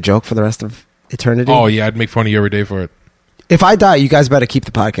 that would be the joke for the rest of eternity? Oh, yeah, I'd make fun of you every day for it. If I die, you guys better keep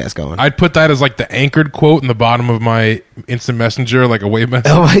the podcast going. I'd put that as like the anchored quote in the bottom of my instant messenger, like a wave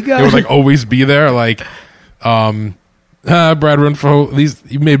message. Oh my God. It would like always be there, like, Brad Renfro, at least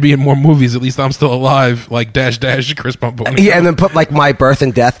you may be in more movies, at least I'm still alive, like dash Chris Pomponi. Yeah, and then put like my birth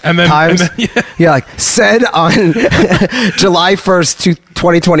and death And then- times. and then- yeah. Yeah, like said on July 1st,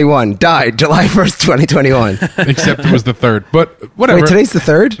 2021. Died July 1st, 2021. Except it was the 3rd. But whatever. Wait, today's the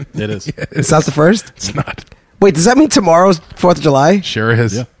 3rd? it is. It's not the 1st? It's not. Wait, does that mean tomorrow's 4th of July? Sure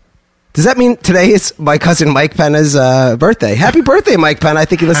is. Yeah. Does that mean today is my cousin Mike Penna's birthday? Happy birthday, Mike Penna. I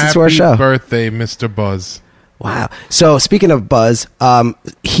think he listens to our show. Happy birthday, Mr. Buzz. Wow. So speaking of Buzz,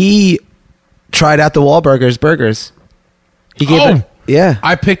 he tried out the Wahlburgers burgers. He gave Oh. it. Yeah.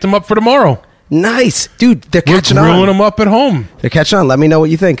 I picked him up for tomorrow. Nice. Dude, they're We're catching grilling on. him up at home. They're catching on. Let me know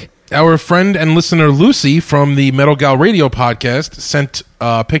what you think. Our friend and listener Lucy from the Metal Gal Radio podcast sent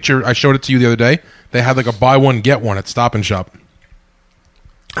a picture. I showed it to you the other day. They had like a buy one get one at Stop and Shop.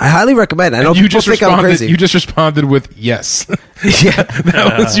 I highly recommend. I know And you people just think I'm responded. crazy. You just responded with yes. Yeah.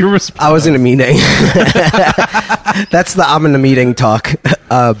 That was your response. I was in a meeting. That's the I'm in a meeting talk.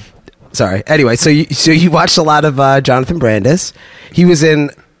 Sorry. Anyway, so you watched a lot of Jonathan Brandis. He was in.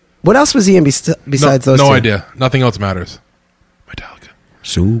 What else was he in besides those no two? idea. Nothing else matters. Metallica.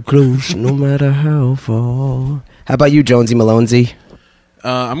 So close, no matter how far. How about you, Jonesy Malonesy?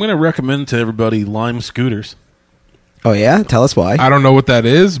 I'm going to recommend to everybody Lime scooters. Oh yeah, tell us why. I don't know what that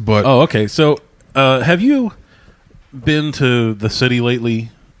is, but Oh, okay. So, have you been to the city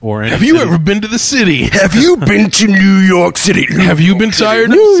lately? Or any have you city? ever been to the city? Have you been to New York City? Have you been tired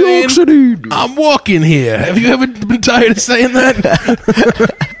of New saying, York City. I'm walking here? Have you ever been tired of saying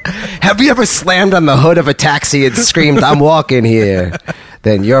that? Have you ever slammed on the hood of a taxi and screamed, "I'm walking here"?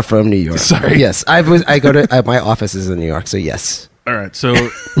 Then you're from New York. Sorry. Yes, I go to my office is in New York, so yes. All right. So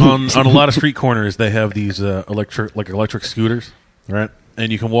on a lot of street corners, they have these electric scooters, right?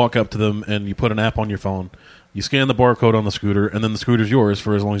 And you can walk up to them and you put an app on your phone. You scan the barcode on the scooter, and then the scooter's yours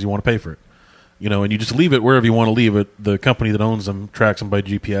for as long as you want to pay for it. You know, and you just leave it wherever you want to leave it. The company that owns them tracks them by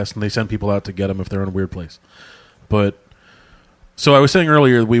GPS, and they send people out to get them if they're in a weird place. But so I was saying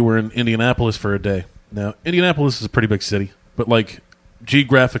earlier, we were in Indianapolis for a day. Now, Indianapolis is a pretty big city, but like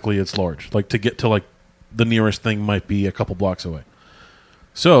geographically, it's large. Like to get to like the nearest thing might be a couple blocks away.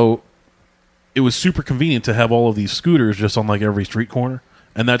 So it was super convenient to have all of these scooters just on like every street corner,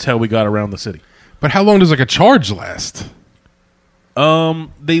 and that's how we got around the city. But how long does like a charge last?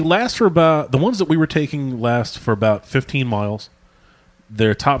 They last for about, the ones that we were taking last for about 15 miles.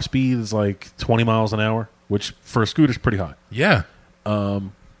 Their top speed is like 20 miles an hour, which for a scooter is pretty high. Yeah.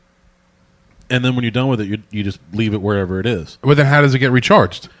 And then when you're done with it, you just leave it wherever it is. But then how does it get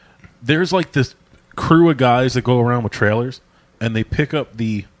recharged? There's like this crew of guys that go around with trailers, and they pick up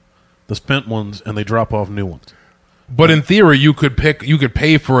the spent ones and they drop off new ones. But in theory, you could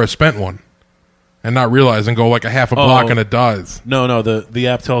pay for a spent one and not realize and go like a half a block and it does. No, the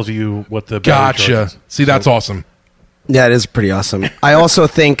app tells you what the battery charge Gotcha. is. See, that's So- awesome. Yeah, it is pretty awesome. I also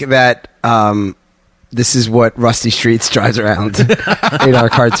think that this is what Rusty Streets drives around in our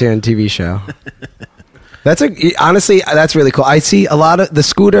cartoon TV show. Honestly, that's really cool. I see a lot of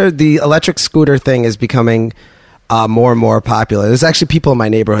the electric scooter thing is becoming more and more popular. There's actually people in my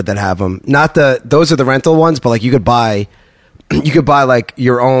neighborhood that have them. Those are the rental ones, but like you could buy like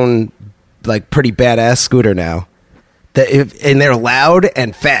your own like pretty badass scooter now. And they're loud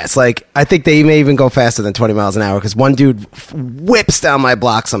and fast. Like I think they may even go faster than 20 miles an hour because one dude whips down my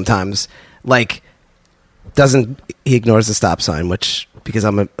block sometimes. Like he ignores the stop sign, which because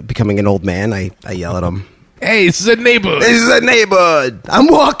I'm becoming an old man, I yell at him. Hey, this is a neighbor. This is a neighborhood. I'm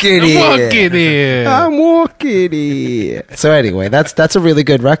walking here. I'm walking here. So anyway, that's a really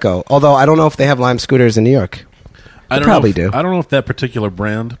good reco. Although I don't know if they have Lime scooters in New York. They probably do. I don't know if that particular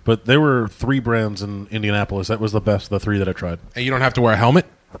brand, but there were 3 brands in Indianapolis. That was the best of the 3 that I tried. And you don't have to wear a helmet,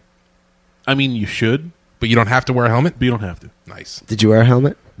 I mean, you should, but you don't have to wear a helmet? but you don't have to. Nice. Did you wear a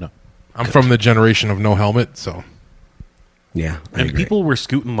helmet? No. I'm from the generation of no helmet, so. Yeah. I And agree. people were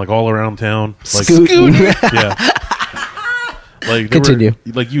scooting like all around town. Like, Scooting. yeah. Like Continue.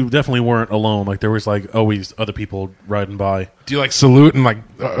 Like you definitely weren't alone. Like there was like always other people riding by. Do you like salute and like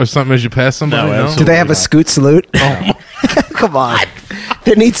or something as you pass somebody? No, Do they have a Absolutely scoot salute? Come on.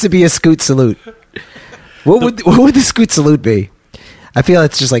 There needs to be a scoot salute. What would the scoot salute be? I feel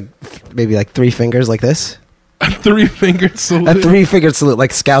it's just like maybe like 3 fingers like this. A 3-fingered salute. A 3-fingered salute,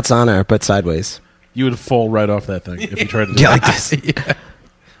 like Scout's honor, but sideways. You would fall right off that thing if you tried to do Yeah, that.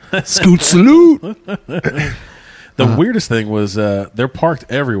 like this. Scoot salute. The weirdest thing was they're parked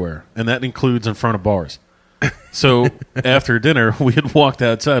everywhere, and that includes in front of bars. So after dinner, we had walked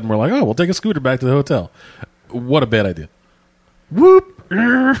outside, and we're like, oh, we'll take a scooter back to the hotel. What a bad idea. Whoop.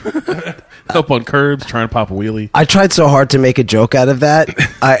 Up on curbs, trying to pop a wheelie. I tried so hard to make a joke out of that.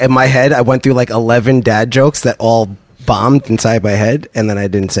 In my head, I went through like 11 dad jokes that all bombed inside my head, and then I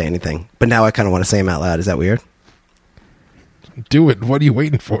didn't say anything. But now I kind of want to say them out loud. Is that weird? Do it. What are you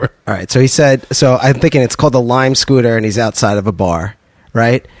waiting for? All right. So he said, so I'm thinking it's called the Lime Scooter, and he's outside of a bar,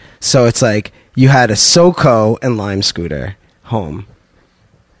 right? So it's like you had a SoCo and Lime Scooter home.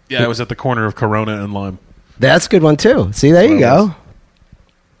 Yeah, I was at the corner of Corona and Lime. That's a good one, too. See, there you go.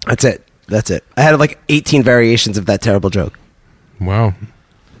 That's it. That's it. I had like 18 variations of that terrible joke. Wow.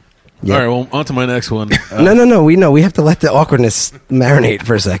 Yeah. All right, well, on to my next one. No. We have to let the awkwardness marinate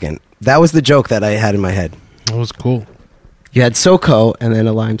for a second. That was the joke that I had in my head. That was cool. You had SoCo and then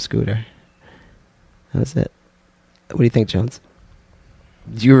a Lime Scooter. That was it. What do you think, Jones?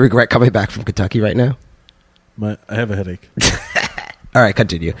 Do you regret coming back from Kentucky right now? I have a headache. All right,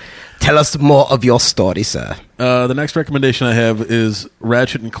 continue. Tell us more of your story, sir. The next recommendation I have is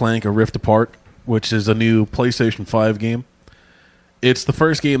Ratchet and Clank: A Rift Apart, which is a new PlayStation 5 game. It's the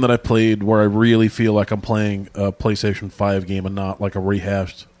first game that I played where I really feel like I'm playing a PlayStation 5 game and not like a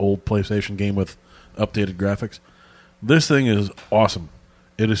rehashed old PlayStation game with updated graphics. This thing is awesome.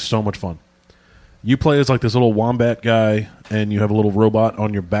 It is so much fun. You play as like this little wombat guy, and you have a little robot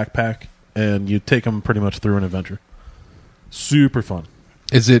on your backpack, and you take him pretty much through an adventure. Super fun.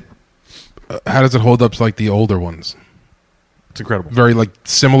 Is it? How does it hold up to like the older ones? It's incredible. Very like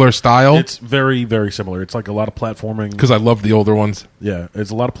similar style. It's very, very similar. It's like a lot of platforming. Because I love the older ones. Yeah, it's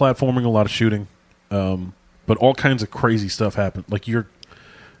a lot of platforming, a lot of shooting, but all kinds of crazy stuff happen. Like Yeah,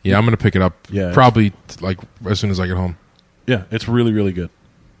 I'm gonna pick it up. Yeah, Probably like as soon as I get home. yeah, it's really, really good.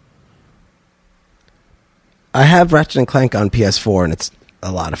 I have Ratchet and Clank on PS4, and it's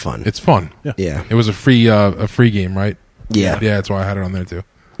a lot of fun. It's fun. Yeah. It was a free game, right? Yeah. Yeah, that's why I had it on there too.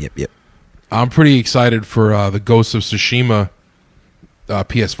 Yep. I'm pretty excited for the Ghost of Tsushima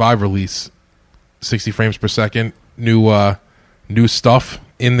PS5 release. 60 frames per second, new stuff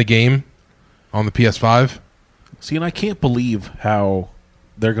in the game on the PS5. See, and I can't believe how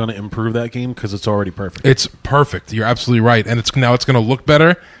they're going to improve that game because it's already perfect. It's perfect. You're absolutely right, and it's going to look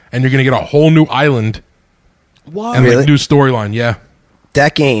better, and you're going to get a whole new island What? and Really? like new storyline. Yeah,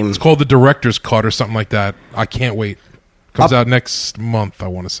 That game. it's called the Director's Cut or something like that. I can't wait. Comes out next month, I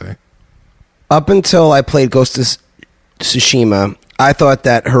want to say. Up until I played Ghost of Tsushima, I thought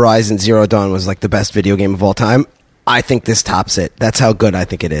that Horizon Zero Dawn was like the best video game of all time. I think this tops it. That's how good I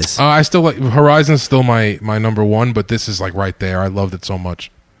think it is. I still like Horizon's still my number one, but this is like right there. I loved it so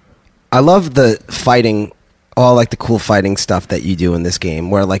much. I love the fighting, all like the cool fighting stuff that you do in this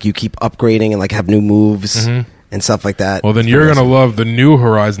game, where like you keep upgrading and like have new moves and stuff like that. Well, then you're going to love the new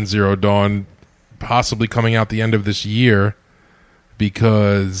Horizon Zero Dawn, possibly coming out the end of this year,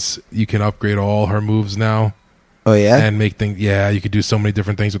 because you can upgrade all her moves now. Oh yeah, And make things, yeah, you could do so many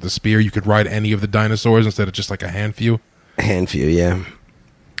different things with the spear. You could ride any of the dinosaurs instead of just like a hand few. Handfew. Yeah,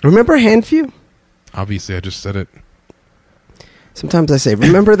 remember Handfew? Obviously, I just said it. Sometimes I say,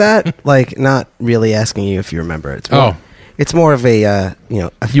 "Remember that?" Like not really asking you if you remember it. It's more of a a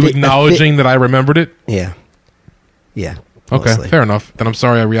You acknowledging that I remembered it? Yeah. Okay, mostly. fair enough. Then I'm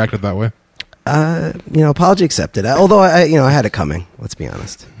sorry I reacted that way. Apology accepted. Although I had it coming. Let's be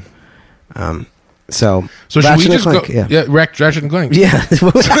honest. So So should Ratchet we and just go? Clank, yeah. Ratchet and Clank. Yeah.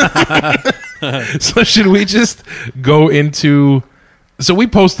 So should we just go into? So we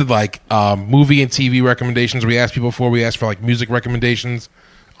posted like movie and TV recommendations. We asked people before. We asked for like music recommendations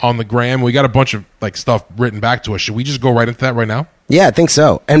on the gram. We got a bunch of like stuff written back to us. Should we just go right into that right now? Yeah, I think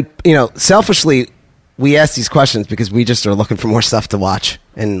so. And selfishly, we ask these questions because we just are looking for more stuff to watch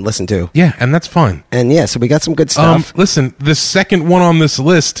and listen to. Yeah, and that's fine. And yeah, so we got some good stuff. Listen, the second one on this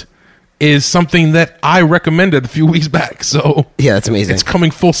list is something that I recommended a few weeks back. So Yeah, that's amazing. it's coming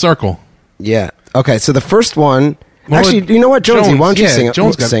full circle. Yeah. Okay, so the first one. Well, Actually, you know what, Jonesy? Why don't you yeah, sing it?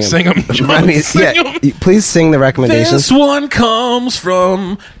 Jones got sing sing 'em. I mean, Jones, sing 'em. please sing the recommendations. This one comes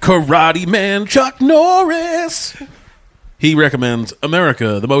from Karate Man Chuck Norris. He recommends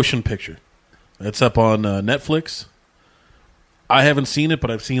America, the Motion Picture. It's up on Netflix. I haven't seen it, but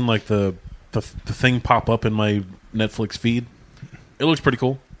I've seen like the thing pop up in my Netflix feed. It looks pretty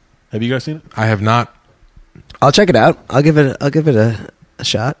cool. Have you guys seen it? I have not. I'll check it out. I'll give it a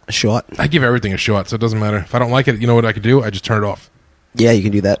shot, a shot. I give everything a shot, so it doesn't matter. If I don't like it, you know what I could do? I just turn it off. Yeah, you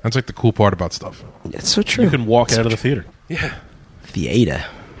can do that. That's like the cool part about stuff. It's so true. You can walk out of the theater. Yeah. Theater.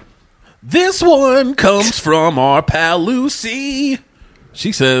 This one comes from our pal Lucy.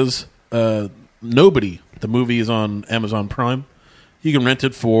 She says, Nobody. The movie is on Amazon Prime. You can rent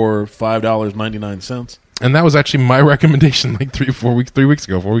it for $5.99. And that was actually my recommendation like 4 weeks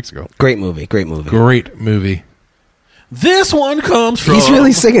ago. Great movie. Great movie. Great movie. This one comes from... He's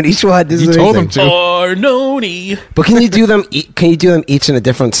really singing each one. This You is told him amazing. to. Arnone. But can you do them? Can you do them each in a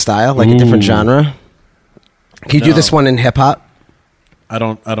different style, like a different Ooh. genre? Can you do No. this one in hip hop? I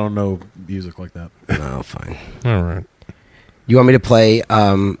don't know music like that. No, fine. All right. You want me to play? You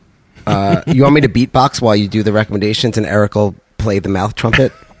want me to beatbox while you do the recommendations, and Eric will play the mouth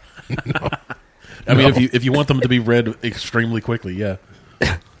trumpet? I mean, if you want them to be read extremely quickly, yeah.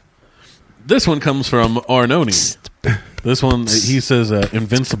 This one comes from Arnone. This one, he says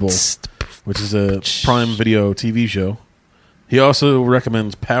Invincible, which is a Prime Video TV show. He also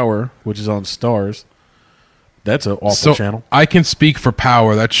recommends Power, which is on Stars. That's an awful channel. I can speak for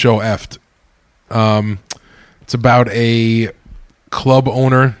Power. That show effed. It's about a club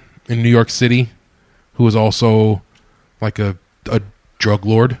owner in New York City who is also like a drug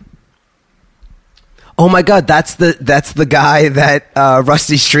lord. Oh my God, that's the guy that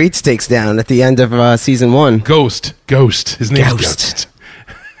Rusty Streets takes down at the end of season 1. Ghost. His name's Ghost.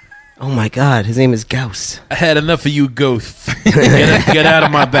 Oh my God, his name is Ghost. I had enough of you ghosts. Get out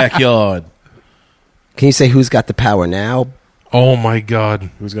of my backyard. Can you say who's got the power now? Oh my God.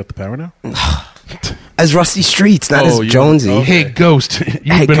 Who's got the power now? As Rusty Streets, not as you- Jonesy. okay. Hey, Ghost. You've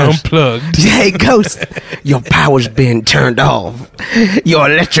Hey, been Ghost. unplugged. Hey, Ghost, your power's been turned off. Your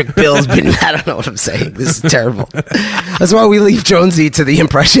electric bill's been... I don't know what I'm saying. This is terrible. That's why we leave Jonesy to the This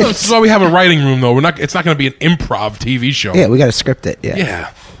impressions. is why we have a writing room, though. It's not going to be an improv TV show. Yeah, we got to script it. Yeah.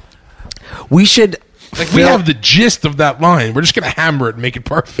 Yeah. We should... Like, we have the gist of that line. We're just going to hammer it and make it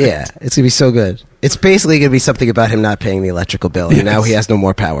perfect. Yeah, it's going to be so good. It's basically going to be something about him not paying the electrical bill, and now he has no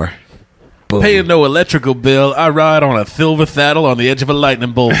more power. Boom. Paying no electrical bill. I ride on a silver saddle on the edge of a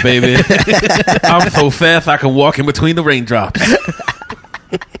lightning bolt, baby. I'm so fast I can walk in between the raindrops.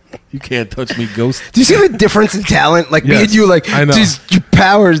 You can't touch me, Ghost. Do you see the difference in talent? Like me Yes, and you, like, I know. just your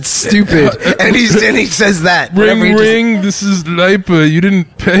power's stupid, and he says that. Ring, Whatever he just- ring. This is Lipa. You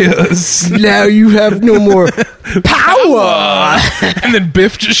didn't pay us. Now you have no more power. And then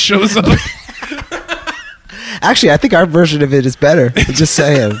Biff just shows up. Actually, I think our version of it is better. I'm just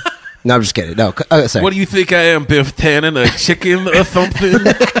saying. No, I'm just kidding. No, sorry. What do you think I am, Biff Tannen? A chicken or something?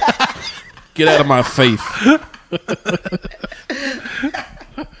 Get out of my face.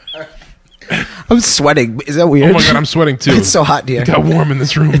 I'm sweating. Is that weird? Oh my God, I'm sweating too. It's so hot here. It got warm in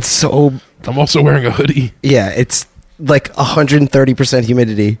this room. It's so... I'm also wearing a hoodie. Yeah, it's like 130%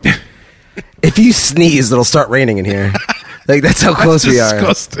 humidity. If you sneeze, it'll start raining in here. Like, that's how close we are.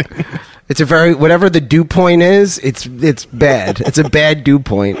 Disgusting. It's a very... Whatever the dew point is, it's bad. It's a bad dew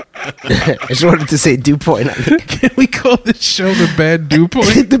point. I just wanted to say dew point. Can we call this show the Bad Dew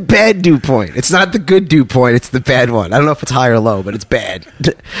Point? The bad dew point. It's not the good dew point. It's the bad one. I don't know if it's high or low, but it's bad.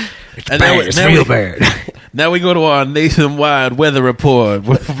 It's And bad. now- It's now real we- bad. Now we go to our nationwide weather report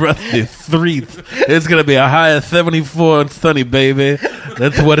with Rusty Streets. It's going to be a high of 74 and sunny, baby.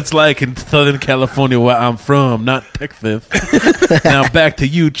 That's what it's like in Southern California where I'm from, not Texas. Now back to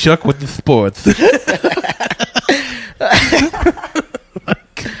you, Chuck, with the sports.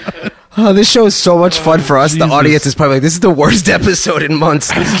 Oh, this show is so much fun for us. Jesus. The audience is probably like, this is the worst episode in months.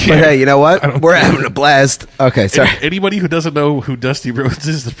 But hey, you know what? We're having a blast. Okay, sorry. Anybody who doesn't know who Dusty Rhodes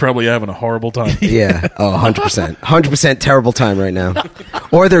is probably having a horrible time. Yeah. Oh, 100%. 100% terrible time right now.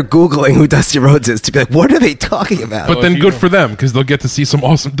 Or they're Googling who Dusty Rhodes is to be like, what are they talking about? But then if you good know. for them because they'll get to see some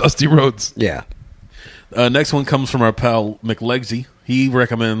awesome Dusty Rhodes. Yeah. Next one comes from our pal McLegsy. He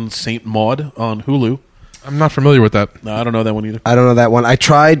recommends Saint Maud on Hulu. I'm not familiar with that. No, I don't know that one either. I don't know that one. I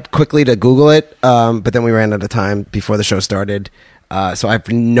tried quickly to Google it, but then we ran out of time before the show started. So I have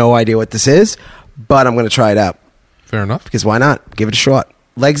no idea what this is, but I'm going to try it out. Fair enough. Because why not? Give it a shot.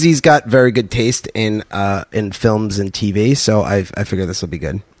 Legsy's got very good taste in films and TV, so I figure this will be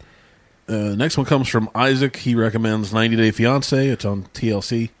good. Next one comes from Isaac. He recommends 90 Day Fiance. It's on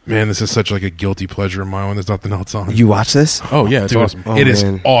TLC. Man, this is such like a guilty pleasure of mine when there's nothing else on. You watch this? Oh, yeah, it's Dude, awesome. Oh, it is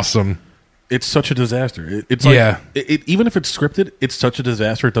man. awesome. It's such a disaster. It's like, Yeah. even if it's scripted, it's such a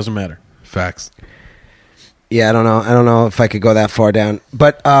disaster. It doesn't matter. Facts. Yeah, I don't know. I don't know if I could go that far down.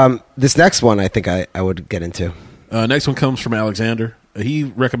 But this next one, I think I would get into. Next one comes from Alexander. He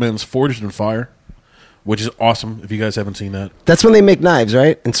recommends Forged in Fire, which is awesome. If you guys haven't seen that, That's when they make knives,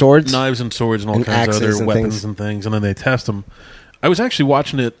 right? And swords? knives and swords and all And kinds of axes other and weapons things. and things, and then they test them. I was actually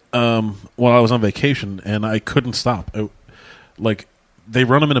watching it while I was on vacation, and I couldn't stop. They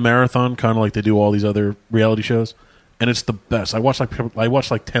run them in a marathon, kind of like they do all these other reality shows, and it's the best. I watched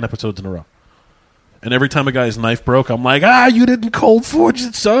like 10 episodes in a row, and every time a guy's knife broke, I'm like, you didn't cold forge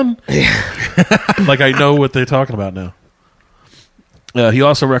it, son. Like I know what they're talking about now. He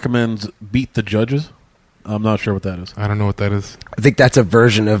also recommends Beat the Judges. I'm not sure what that is. I don't know what that is. I think that's a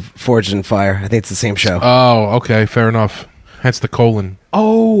version of Forged in Fire. I think it's the same show. Oh, okay, fair enough. Hence the colon.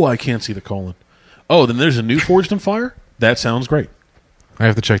 Oh, I can't see the colon. Oh, then there's a new Forged in Fire? That sounds great. I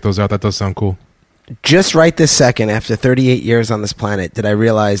have to check those out. That does sound cool. Just right this second, after 38 years on this planet, did I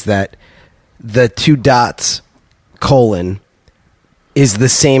realize that the 2 dots, colon, is the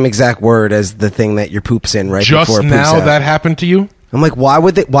same exact word as the thing that your poop's in right Just before it poops now out. that happened to you? I'm like, why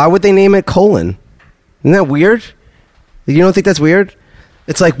would they name it colon? Isn't that weird? You don't think that's weird?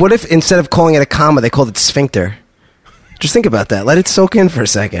 It's like, what if instead of calling it a comma, they called it sphincter? Just think about that. Let it soak in for a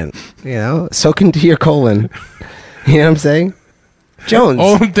second. You know, soak into your colon. You know what I'm saying? Jones.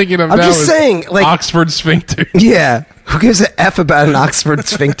 All I'm thinking of I'm now just is saying, like, Oxford sphincter. yeah. Who gives an F about an Oxford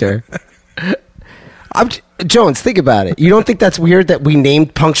sphincter? Jones, think about it. You don't think that's weird that we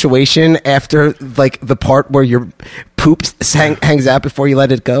named punctuation after, like, the part where your poop hangs out before you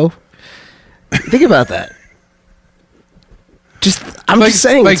let it go? Think about that. I'm just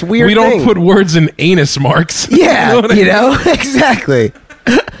saying, it's weird. We don't put words in anus marks. Yeah, You know what I you mean? know? Exactly.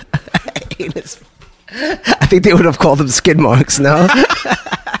 Anus. I think they would have called them skid marks, no?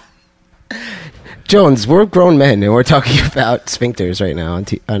 Jones, we're grown men, and we're talking about sphincters right now on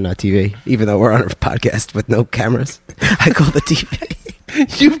TV, even though we're on a podcast with no cameras. I call the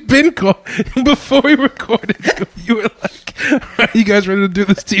TV. You've been called before we recorded. You were like, "Are you guys ready to do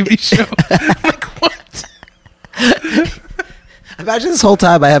this TV show?" I'm like, what? Imagine this whole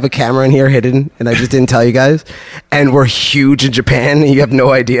time I have a camera in here hidden, and I just didn't tell you guys, and we're huge in Japan, and you have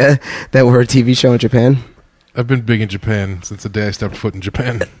no idea that we're a TV show in Japan. I've been big in Japan since the day I stepped foot in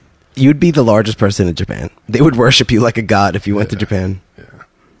Japan. You'd be the largest person in Japan. They would worship you like a god if you went to Japan.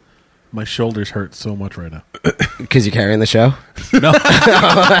 My shoulders hurt so much right now. Because you're carrying the show? No.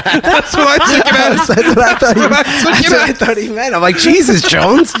 That's what I took it as. That's what I thought That's what I took it as. he meant. I'm like, Jesus,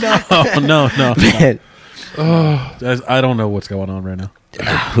 Jones. No. Man. I don't know what's going on right now.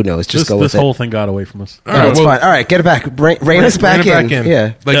 Who knows? Just go with this it. whole thing got away from us. All right, It's well, fine. All right, get it back. Rein us back in.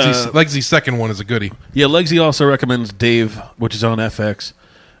 Yeah. Legsy's second one is a goodie. Yeah, Legsy also recommends Dave, which is on FX.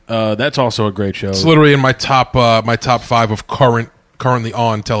 That's also a great show. It's literally in my top 5 of currently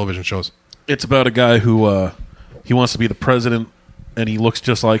on television shows. It's about a guy who he wants to be the president, and he looks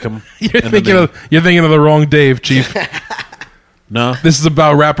just like him. You're thinking of the wrong Dave, Chief. No. This is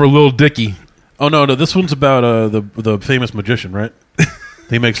about rapper Lil Dicky. Oh no! This one's about the famous magician, right?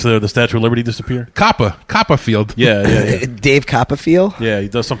 He makes the Statue of Liberty disappear. Copperfield. Yeah. Dave Copperfield? Yeah, he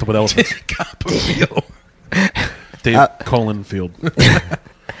does something with elephants. Copperfield. Dave Field.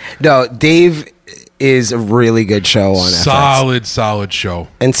 No, Dave is a really good show on FX. Solid show.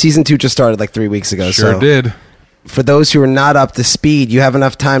 And season 2 just started like 3 weeks ago. Sure so did. For those who are not up to speed, you have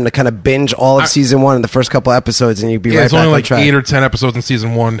enough time to kind of binge all of season 1 in the first couple episodes, and you'd be right It's back only on like track. 8 or 10 episodes in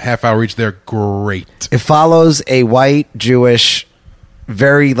season 1, half hour each. They're great. It follows a white, Jewish,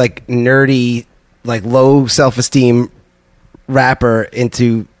 very like nerdy, like low self-esteem rapper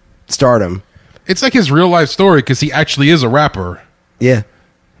into stardom. It's like his real life story because he actually is a rapper. Yeah.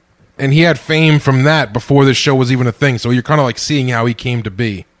 And he had fame from that before this show was even a thing. So you're kind of like seeing how he came to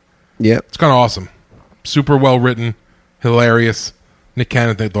be. Yep. It's kind of awesome. Super well written. Hilarious. Nick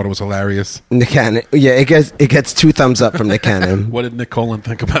Cannon, they thought it was hilarious. Nick Cannon. Yeah, it gets 2 thumbs up from Nick Cannon. What did Nick Colin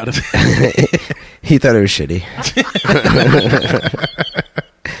think about it? He thought it was shitty.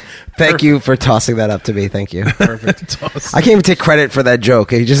 Thank you for tossing that up to me. Thank you. Perfect. I can't even take credit for that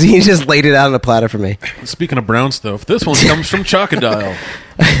joke. He just laid it out on a platter for me. Speaking of brown stuff, this one comes from Chocodile.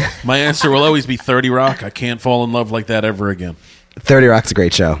 My answer will always be 30 Rock. I can't fall in love like that ever again. 30 Rock's a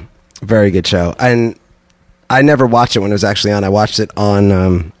great show. Very good show. And I never watched it when it was actually on. I watched it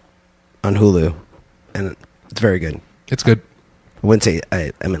on Hulu. And it's very good. It's good. I wouldn't say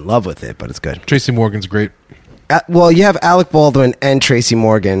I'm in love with it, but it's good. Tracy Morgan's great. Well, you have Alec Baldwin and Tracy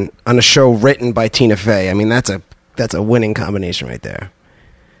Morgan on a show written by Tina Fey. I mean, that's a winning combination right there.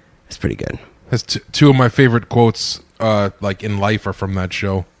 It's pretty good. That's two of my favorite quotes, like in life, are from that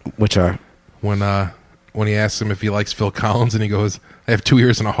show. Which are? When he asks him if he likes Phil Collins, and he goes, "I have 2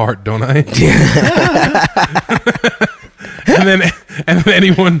 ears and a heart, don't I?" and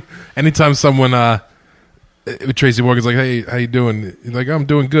then anytime someone, Tracy Morgan's like, "Hey, how you doing?" He's like, "I'm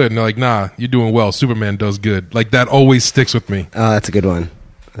doing good," and they're like, "Nah, you're doing well. Superman does good." Like that always sticks with me. Oh, that's a good one.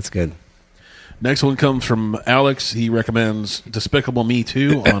 That's good. Next one comes from Alex. He recommends Despicable Me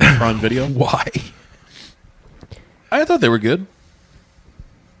 2 on Prime Video. Why? I thought they were good.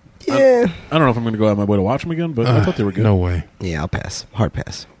 Yeah. I don't know if I'm going to go out of my way to watch them again, but I thought they were good. No way. Yeah, I'll pass. Hard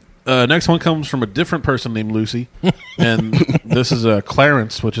pass. Next one comes from a different person named Lucy, and this is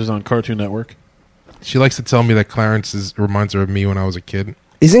Clarence, which is on Cartoon Network. She likes to tell me that Clarence reminds her of me when I was a kid.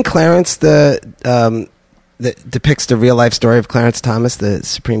 Isn't Clarence that depicts the real life story of Clarence Thomas, the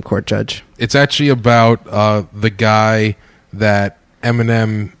Supreme Court judge? It's actually about the guy that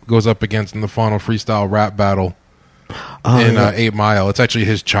Eminem goes up against in the final freestyle rap battle in 8 Mile. It's actually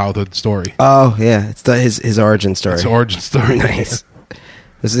his childhood story. Oh yeah, it's his origin story. It's origin story. Nice.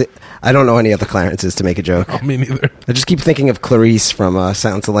 I don't know any other Clarences to make a joke. Oh, me neither. I just keep thinking of Clarice from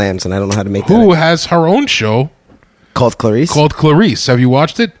Silence of the Lambs, and I don't know how to make that. Who has her own show Called Clarice? called Clarice. Have you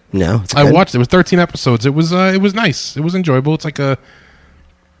watched it? No. It's I good. watched it. It was 13 episodes. It was nice. It was enjoyable. It's like a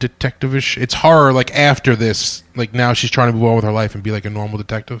detective-ish. It's horror, like after this. Like now she's trying to move on with her life and be like a normal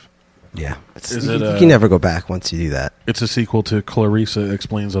detective. Yeah. Is you it, can never go back once you do that. It's a sequel to Clarissa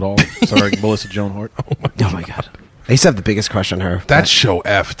Explains It All, starring Melissa Joan Hart. Oh my God. I used to have the biggest crush on her. That show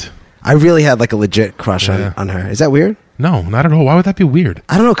effed. I really had like a legit crush Yeah. on her. Is that weird? No, not at all. Why would that be weird?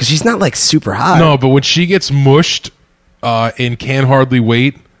 I don't know, because she's not like super hot. No, but when she gets mushed in Can't Hardly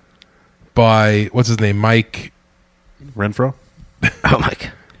Wait by, what's his name, Mike... Renfro? Oh my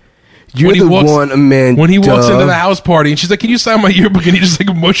God. You're When he the walks- one, Amanda. When he walks into the house party and she's like, can you sign my yearbook? And he just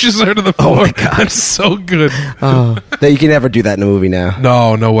like mushes her to the floor. Oh my God. That's so good. That you can never do that in a movie now.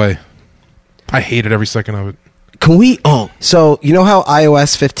 No way. I hated every second of it. Can we? Oh, so you know how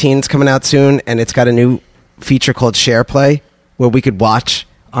iOS 15 is coming out soon, and it's got a new feature called Share Play, where we could watch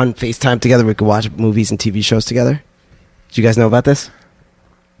on FaceTime together. We could watch movies and TV shows together. Did you guys know about this?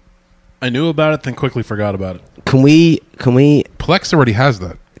 I knew about it, then quickly forgot about it. Can we Plex already has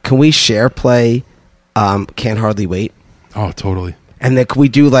that. Share Play? Can't Hardly Wait, Oh, totally. and then can we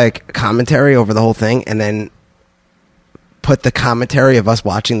do like commentary over the whole thing, and then put the commentary of us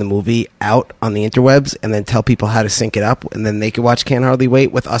watching the movie out on the interwebs, and then tell people how to sync it up, and then they can watch Can't Hardly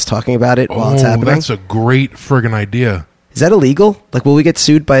Wait with us talking about it while it's happening. That's a great friggin' idea. Is that illegal? Like, will we get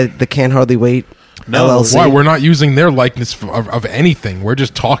sued by the Can't Hardly Wait No. LLC? Why? We're not using their likeness of anything. We're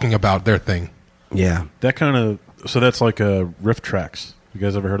just talking about their thing. Yeah. That kind of... So that's like Riff Tracks. You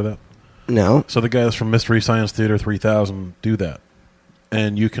guys ever heard of that? No. So the guys from Mystery Science Theater 3000 do that.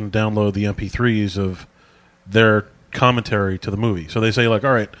 And you can download the MP3s of their commentary to the movie. So they say, like,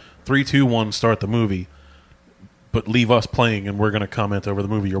 all right, 3, 2, 1, start the movie, but leave us playing and we're going to comment over the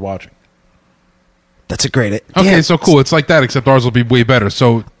movie you're watching. That's a great... Okay, Damn. so cool. It's like that, except ours will be way better.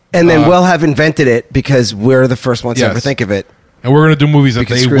 So, And then we'll have invented it because we're the first ones to Yes. ever think of it. and we're gonna do movies that We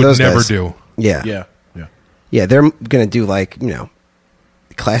can they screw would those never guys. do. Yeah. Yeah. Yeah, they're going to do, like,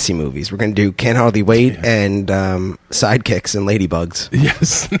 classy movies. We're going to do Can't Hardly Wait and Sidekicks and Ladybugs.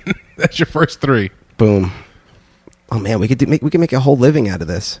 Yes, that's your first 3. Boom. Oh, man, we could make a whole living out of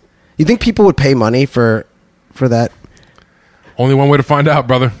this. You think people would pay money for that? Only one way to find out,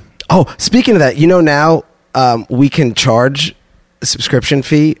 brother. Oh, speaking of that, now we can charge a subscription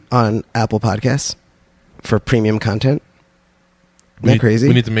fee on Apple Podcasts for premium content. Isn't that crazy?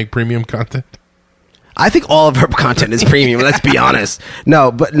 We need to make premium content. I think all of our content is premium. Let's be honest.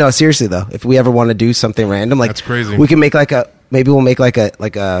 No, seriously though, if we ever want to do something random, like That's crazy. we can make maybe we'll make like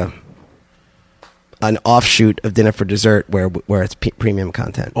an offshoot of Dinner for Dessert where it's premium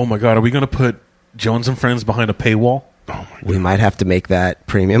content. Oh my God, are we going to put Jones and Friends behind a paywall? We might have to make that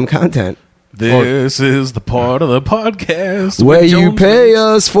premium content. This is the part of the podcast Where with you Jones pay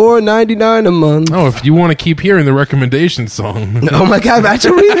us $4.99 a month. Oh, if you want to keep hearing the recommendation song, Oh my God!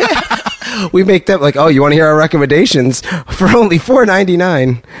 Imagine we make that like, oh, you want to hear our recommendations for only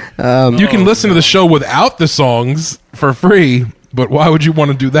 $4.99? you can listen to the show without the songs for free. But why would you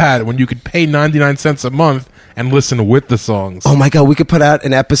want to do that when you could pay 99 cents a month and listen with the songs? Oh my God! We could put out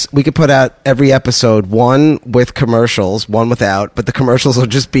an episode. We could put out every episode, one with commercials, one without. But the commercials will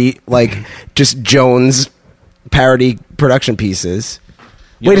just be like just Jones parody production pieces.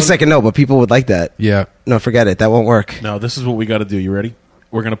 Wait a second, no, but people would like that. Yeah. No, forget it. That won't work. Now, this is what we got to do. You ready?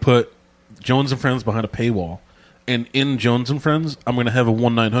 We're going to put Jones and Friends behind a paywall. And in Jones and Friends, I'm going to have a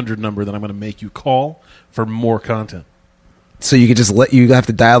 1-900 number that I'm going to make you call for more content. So you could just you have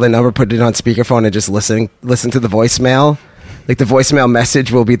to dial the number, put it on speakerphone, and just listen to the voicemail. Like the voicemail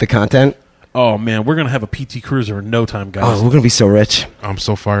message will be the content. Oh, man, we're going to have a PT Cruiser in no time, guys. Oh, we're gonna be so rich. I'm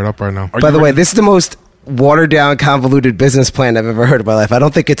so fired up right now. Are By you the way, ready? this is the most watered down, convoluted business plan I've ever heard in my life. I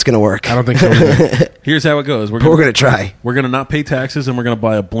don't think it's gonna work. I don't think so either. Here's how it goes. But we're gonna try. We're going to not pay taxes, and we're going to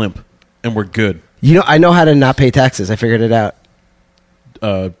buy a blimp. And we're good. I know how to not pay taxes. I figured it out.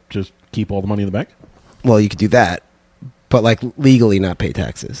 Just keep all the money in the bank. Well, you could do that, but like legally not pay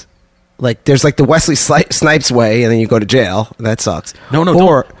taxes. Like there's like the Wesley Snipes way, and then you go to jail. And that sucks. No,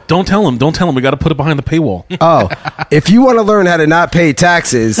 Or don't tell him. Don't tell him. We got to put it behind the paywall. oh, if you want to learn how to not pay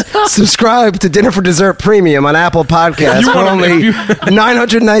taxes, subscribe to Dinner for Dessert Premium on Apple Podcasts for only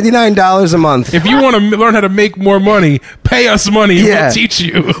 $999 a month. If you want to learn how to make more money, pay us money. Yeah. We'll teach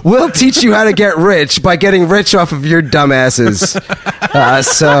you. We'll teach you how to get rich by getting rich off of your dumbasses.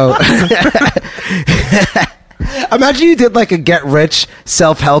 Imagine you did like a get rich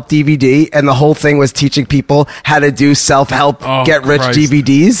self-help DVD and the whole thing was teaching people how to do self-help get rich Christ.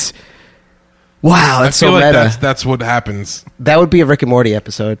 DVDs. Wow, that's I feel so like meta. that's what happens. That would be a Rick and Morty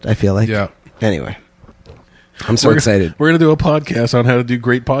episode, I feel like. Yeah. Anyway, I'm so excited. We're going to do a podcast on how to do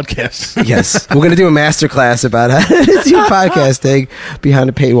great podcasts. Yes. We're going to do a masterclass about how to do podcasting behind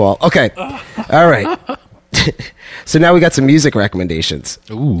a paywall. Okay. All right. So now we got some music recommendations.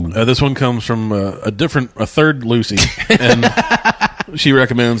 Ooh. This one comes from a third Lucy, and she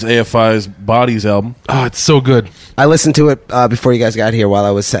recommends AFI's Bodies album. Oh, it's so good. I listened to it before you guys got here while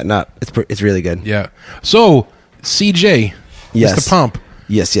I was setting up. It's really good. Yeah. So, CJ, Yes. Mr. Pump,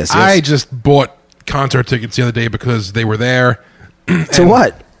 Yes. I just bought concert tickets the other day because they were there So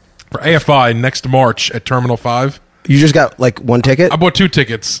what? for AFI next March at Terminal 5. You just got like one ticket? I bought 2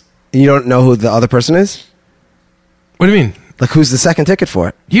 tickets. And you don't know who the other person is? What do you mean? Like who's the second ticket for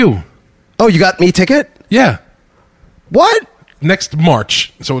it? You. Oh, you got me ticket? Yeah. What? Next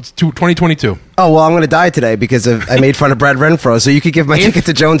March. So it's 2022. Oh, well, I'm going to die today because I made fun of Brad Renfro, so you could give my ticket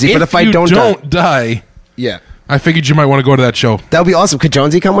to Jonesy, but if I you don't die, yeah. I figured you might want to go to that show. That would be awesome. Could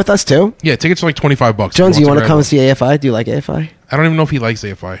Jonesy come with us too? Yeah, tickets are like $25. Jonesy, you want to come and see? see AFI? Do you like AFI? I don't even know if he likes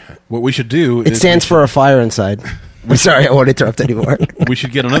AFI. What we should do It stands for a fire inside. I'm sorry, I won't interrupt anymore. we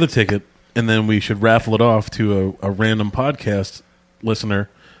should get another ticket, and then we should raffle it off to a random podcast listener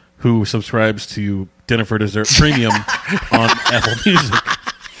who subscribes to Dinner for Dessert Premium on Apple Music.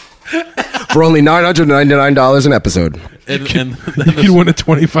 For only $999 an episode. And You then could win a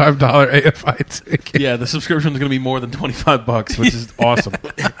 $25 AFI ticket. yeah, the subscription is going to be more than $25, which is awesome.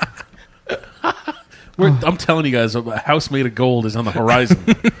 I'm telling you guys, a house made of gold is on the horizon.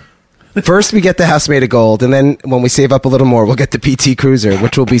 First, we get the house made of gold, and then when we save up a little more, we'll get the PT Cruiser,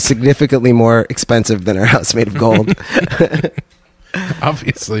 which will be significantly more expensive than our house made of gold.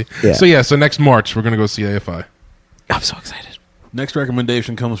 Obviously. Yeah. So next March, we're going to go see AFI. I'm so excited. Next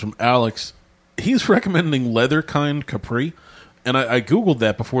recommendation comes from Alex. He's recommending Leather Kind Capri, and I Googled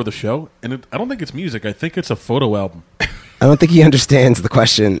that before the show, and I don't think it's music. I think it's a photo album. I don't think he understands the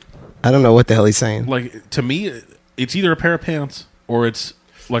question. I don't know what the hell he's saying. Like, to me, it's either a pair of pants or it's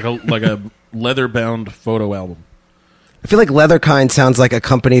like a leather-bound photo album. I feel like Leather Kind sounds like a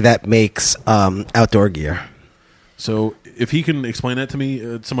company that makes outdoor gear. So if he can explain that to me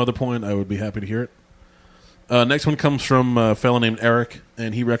at some other point, I would be happy to hear it. Next one comes from a fellow named Eric,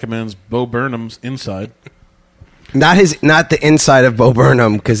 and he recommends Bo Burnham's Inside. Not the inside of Bo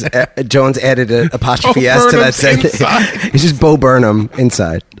Burnham, because Jones added an apostrophe Bo S to that Burnham's sentence. inside. It's just Bo Burnham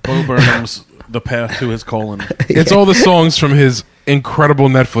inside. Bo Burnham's The Path to His Colon. It's all the songs from his incredible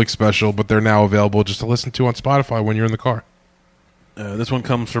Netflix special, but they're now available just to listen to on Spotify when you're in the car. This one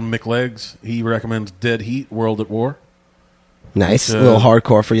comes from Mick Legs. He recommends Dead Heat, World at War. Nice, It's, a little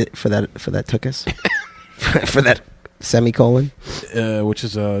hardcore for that took us for that semicolon. Which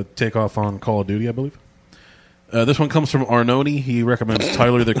is a takeoff on Call of Duty, I believe. This one comes from Arnone. He recommends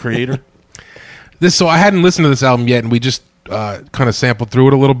Tyler, the Creator. So I hadn't listened to this album yet, and we just kind of sampled through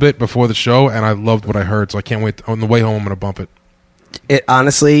it a little bit before the show, and I loved what I heard, so I can't wait. On the way home, I'm going to bump it. It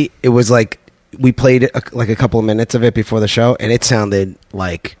honestly, it was like we played it like a couple of minutes of it before the show, and it sounded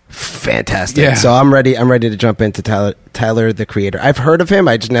like fantastic. Yeah. So I'm ready to jump into Tyler, the Creator. I've heard of him,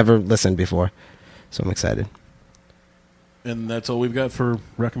 I just never listened before, so I'm excited. And that's all we've got for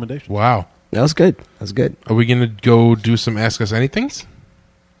recommendations. Wow. That was good. Are we going to go do some Ask Us Anythings?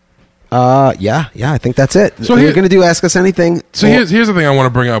 Yeah, I think that's it. So So we're here- going to do Ask Us Anything. So here's the thing I want to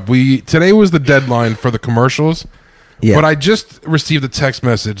bring up. Today was the deadline for the commercials, Yeah. but I just received a text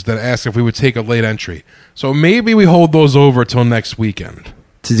message that asked if we would take a late entry. So maybe we hold those over till next weekend.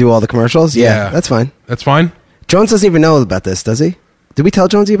 to do all the commercials? Yeah, Yeah. that's fine. That's fine? Jones doesn't even know about this, does he? Did we tell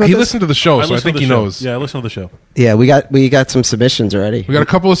Jonesy about He this? listened to the show, so I listened think to he the show. knows. Yeah, I listened to the show. Yeah, we got some submissions already. We got a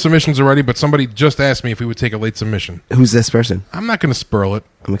couple of submissions already, but somebody just asked me if we would take a late submission. Who's this person? I'm not going to spurl it.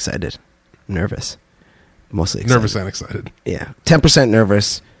 I'm excited. Nervous. Mostly excited. Nervous and excited. Yeah. 10%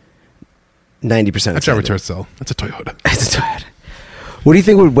 nervous. 90% That's never excited. Tercel. That's a Toyota. It's a Toyota. What do you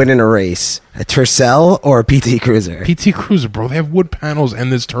think would win in a race? A Tercel or a PT Cruiser? PT Cruiser, bro. They have wood panels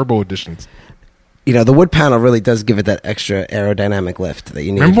and there's turbo editions. the wood panel really does give it that extra aerodynamic lift that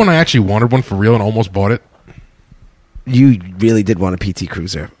you need. Remember when I actually wanted one for real and almost bought it? You really did want a PT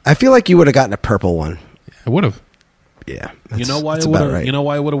Cruiser. I feel like you would have gotten a purple one. I would have. Yeah. You know why? That's I about would. right. You know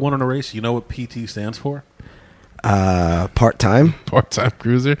why I would have won in a race? You know what PT stands for? Part-time. Part-time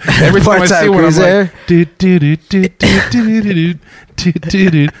cruiser. Every time I see Part-time one, I'm cruiser. like,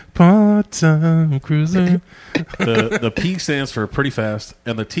 do-do-do-do-do-do-do-do-do-do-do. Part-time cruiser. The P stands for pretty fast,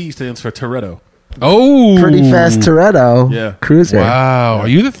 and the T stands for Toretto. Oh, Pretty fast Toretto. Yeah. Cruiser. Wow, are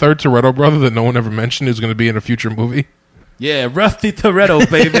you the third Toretto brother that no one ever mentioned who's going to be in a future movie? Yeah, Rusty Toretto,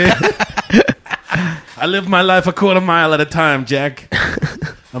 baby. I live my life a quarter mile at a time, Jack.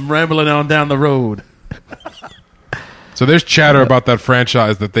 I'm rambling on down the road. So there's chatter about that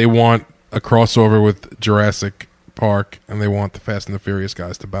franchise that they want a crossover with Jurassic Park, and they want the Fast and the Furious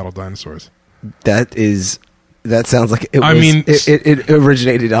guys to battle dinosaurs. That sounds like it was, I mean, it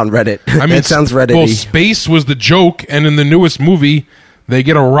originated on Reddit. I mean, it sounds Reddit-y. Well, space was the joke, and in the newest movie, they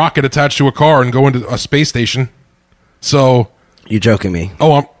get a rocket attached to a car and go into a space station. So, You're joking me.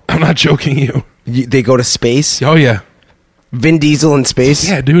 oh, I'm not joking you. They go to space? Oh yeah, Vin Diesel in space?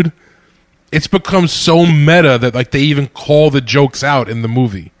 yeah, dude. It's become so meta that like they even call the jokes out in the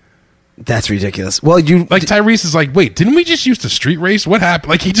movie. That's ridiculous. Well, Like Tyrese is like, wait, didn't we just use the street race? What happened?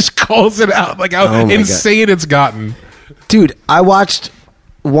 Like he just calls it out, like how Oh my insane it's gotten. dude, I watched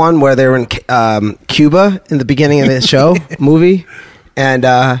one where they were in Cuba in the beginning of the show movie, and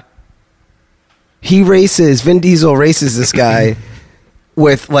Vin Diesel races this guy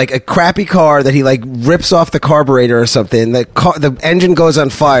with like a crappy car that he like rips off the carburetor or something. The engine goes on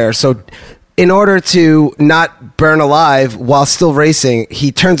fire, so in order to not burn alive while still racing,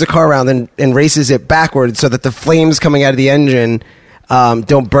 he turns the car around and races it backwards so that the flames coming out of the engine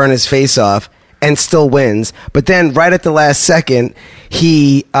don't burn his face off, and still wins. But then right at the last second,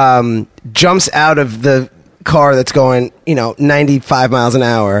 he jumps out of the car that's going 95 miles an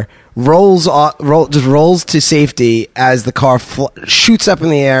hour, rolls to safety as the car shoots up in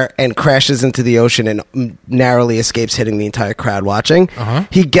the air and crashes into the ocean and narrowly escapes hitting the entire crowd watching.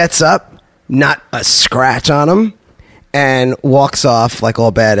 He gets up, not a scratch on him, and walks off like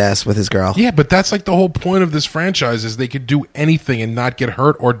all badass with his girl. Yeah, but that's like the whole point of this franchise is they could do anything and not get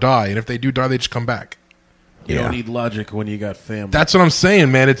hurt or die, and if they do die, they just come back. You Yeah. don't need logic when you got family. That's what I'm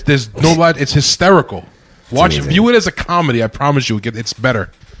saying, man. There's no lot. It's hysterical. View it as a comedy. I promise you, it's better.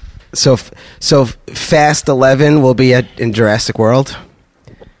 So Fast 11 will be in Jurassic World,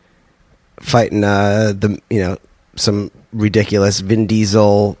 fighting some ridiculous Vin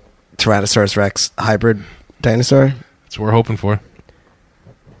Diesel Tyrannosaurus Rex hybrid dinosaur. That's what we're hoping for.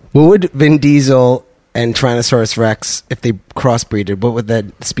 What would Vin Diesel and Tyrannosaurus Rex, if they crossbreeded, what would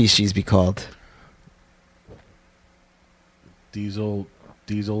that species be called? Diesel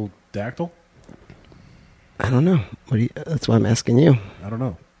dactyl? I don't know. That's why I'm asking you. I don't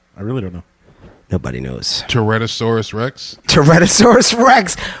know. I really don't know. Nobody knows. Tyrannosaurus Rex. Tyrannosaurus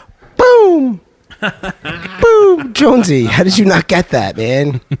Rex. Boom. Boom. Jonesy, how did you not get that,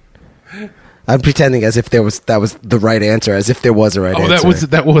 man? I'm pretending as if that was the right answer, as if there was a right answer.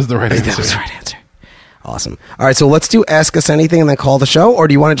 That was the right answer. That was the right answer. Awesome. All right, so let's do Ask Us Anything and then call the show, or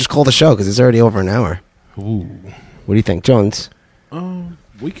do you want to just call the show because it's already over an hour? Ooh. What do you think, Jones?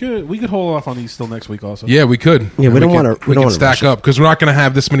 We could hold off on these till next week also. Yeah, we could. Yeah, we don't can- wanna- we We don't can wanna stack rush it. up because we're not going to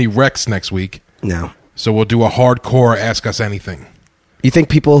have this many wrecks next week. No. So we'll do a hardcore Ask Us Anything. You think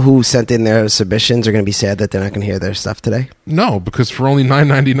people who sent in their submissions are going to be sad that they're not going to hear their stuff today? No, because for only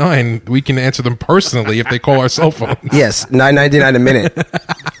 $9.99, we can answer them personally if they call our cell phone. Yes, $9.99 a minute.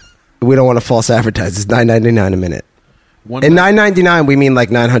 We don't want to false advertise. It's $9.99 a minute. And $9.99 we mean like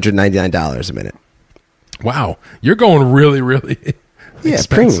 $999 a minute. Wow, you're going really, really Yeah,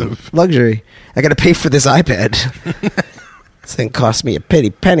 expensive. premium luxury. I got to pay for this iPad. This thing cost me a pretty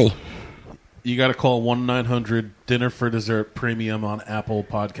penny. You got to call 1-900-DINNER for Dessert Premium on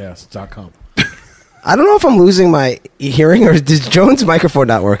ApplePodcasts.com. I don't know if I'm losing my hearing or is Jones' microphone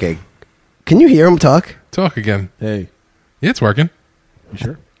not working. Can you hear him talk? Talk again. Hey, Yeah, it's working. you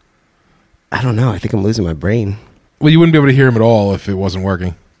sure? I don't know. I think I'm losing my brain. Well, you wouldn't be able to hear him at all if it wasn't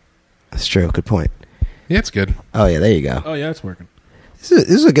working. That's true. Good point. Yeah, it's good. Oh, yeah, there you go. Oh, yeah, it's working. This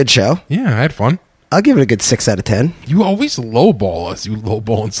is a good show. Yeah, I had fun. I'll give it a good 6 out of 10. You always lowball us, you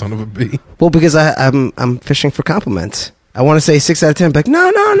lowballing son of a bee. Well, because I'm fishing for compliments. I want to say 6 out of 10, but no,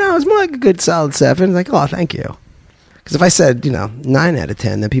 it's more like a good solid 7. Like, oh, thank you. Because if I said, 9 out of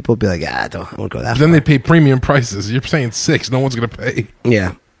 10, then people would be like, I won't go that Then far. they pay premium prices. You're saying 6. No one's going to pay.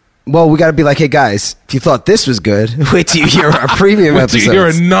 Yeah. Well, we got to be like, hey guys, if you thought this was good, wait till you hear our premium Wait till episodes. you hear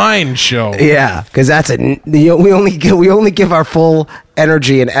a 9 show. Yeah, because we only give our full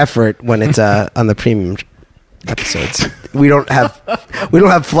energy and effort when it's on the premium episodes. We don't have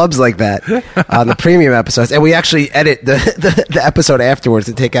flubs like that on the premium episodes, and we actually edit the episode afterwards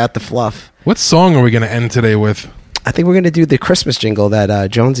and take out the fluff. What song are we going to end today with? I think we're going to do the Christmas jingle that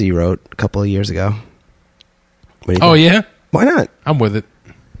Jonesy wrote a couple of years ago. What do you Oh, think? yeah? Why not? I'm with it.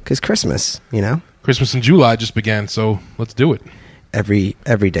 Because Christmas, you know, Christmas in July just began, so let's do it.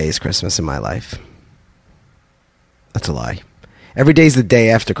 every day is Christmas in my life. That's a lie. Every day is the day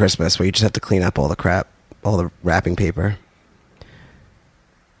after Christmas, where you just have to clean up all the crap, all the wrapping paper.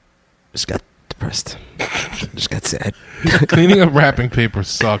 Just got depressed. Just got sad. Cleaning up wrapping paper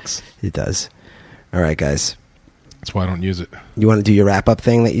sucks. It does. All right, guys. That's why I don't use it. You want to do your wrap up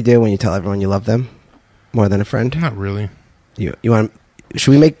thing that you do when you tell everyone you love them more than a friend? Not really. You want?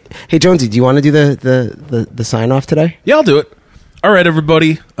 Should we make? Hey, Jonesy, do you want to do the sign off today? Yeah, I'll do it. All right,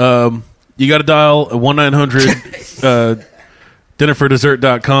 everybody. You got to dial 1-900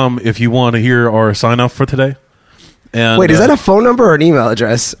 dinnerfordessert.com if you want to hear our sign off for today. And, Wait, is that a phone number or an email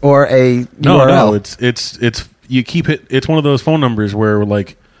address or a no? URL? No, it's you keep it. It's one of those phone numbers where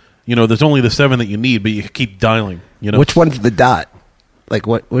like, you know, there's only the 7 that you need, but you keep dialing. You know, Which one's the dot? Like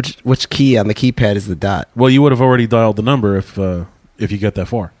which key on the keypad is the dot? well, you would have already dialed the number if you get that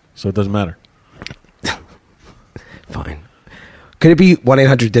far, so it doesn't matter. Fine. Could it be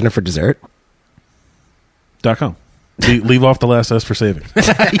 1-800-DINNER-FOR-DESSERT? .com. Leave off the last S for saving.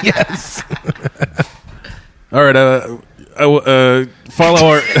 Yes. All right. Follow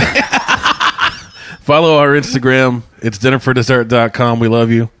our follow our Instagram. It's dinnerfordessert.com. We love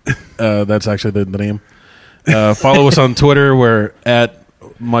you. That's actually the name. Follow us on Twitter. We're at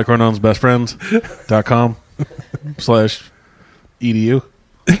micrononsbestfriends.com/edu.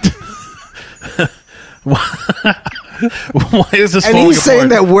 Why is this? And falling he's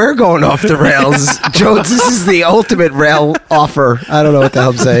saying apart? that we're going off the rails. Jones, this is the ultimate rail offer. I don't know what the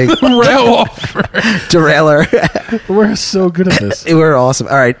hell I'm saying. Rail offer. Derailer. We're so good at this. We're awesome.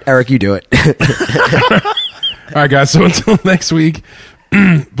 All right, Eric, you do it. All right, guys. So until next week,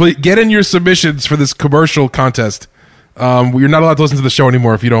 please get in your submissions for this commercial contest. You're not allowed to listen to the show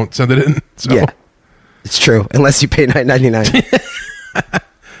anymore if you don't send it in. So. Yeah, it's true. Unless you pay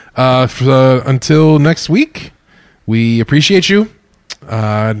 $9.99. Until next week, we appreciate you.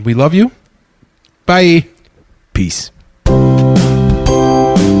 We love you. Bye. Peace.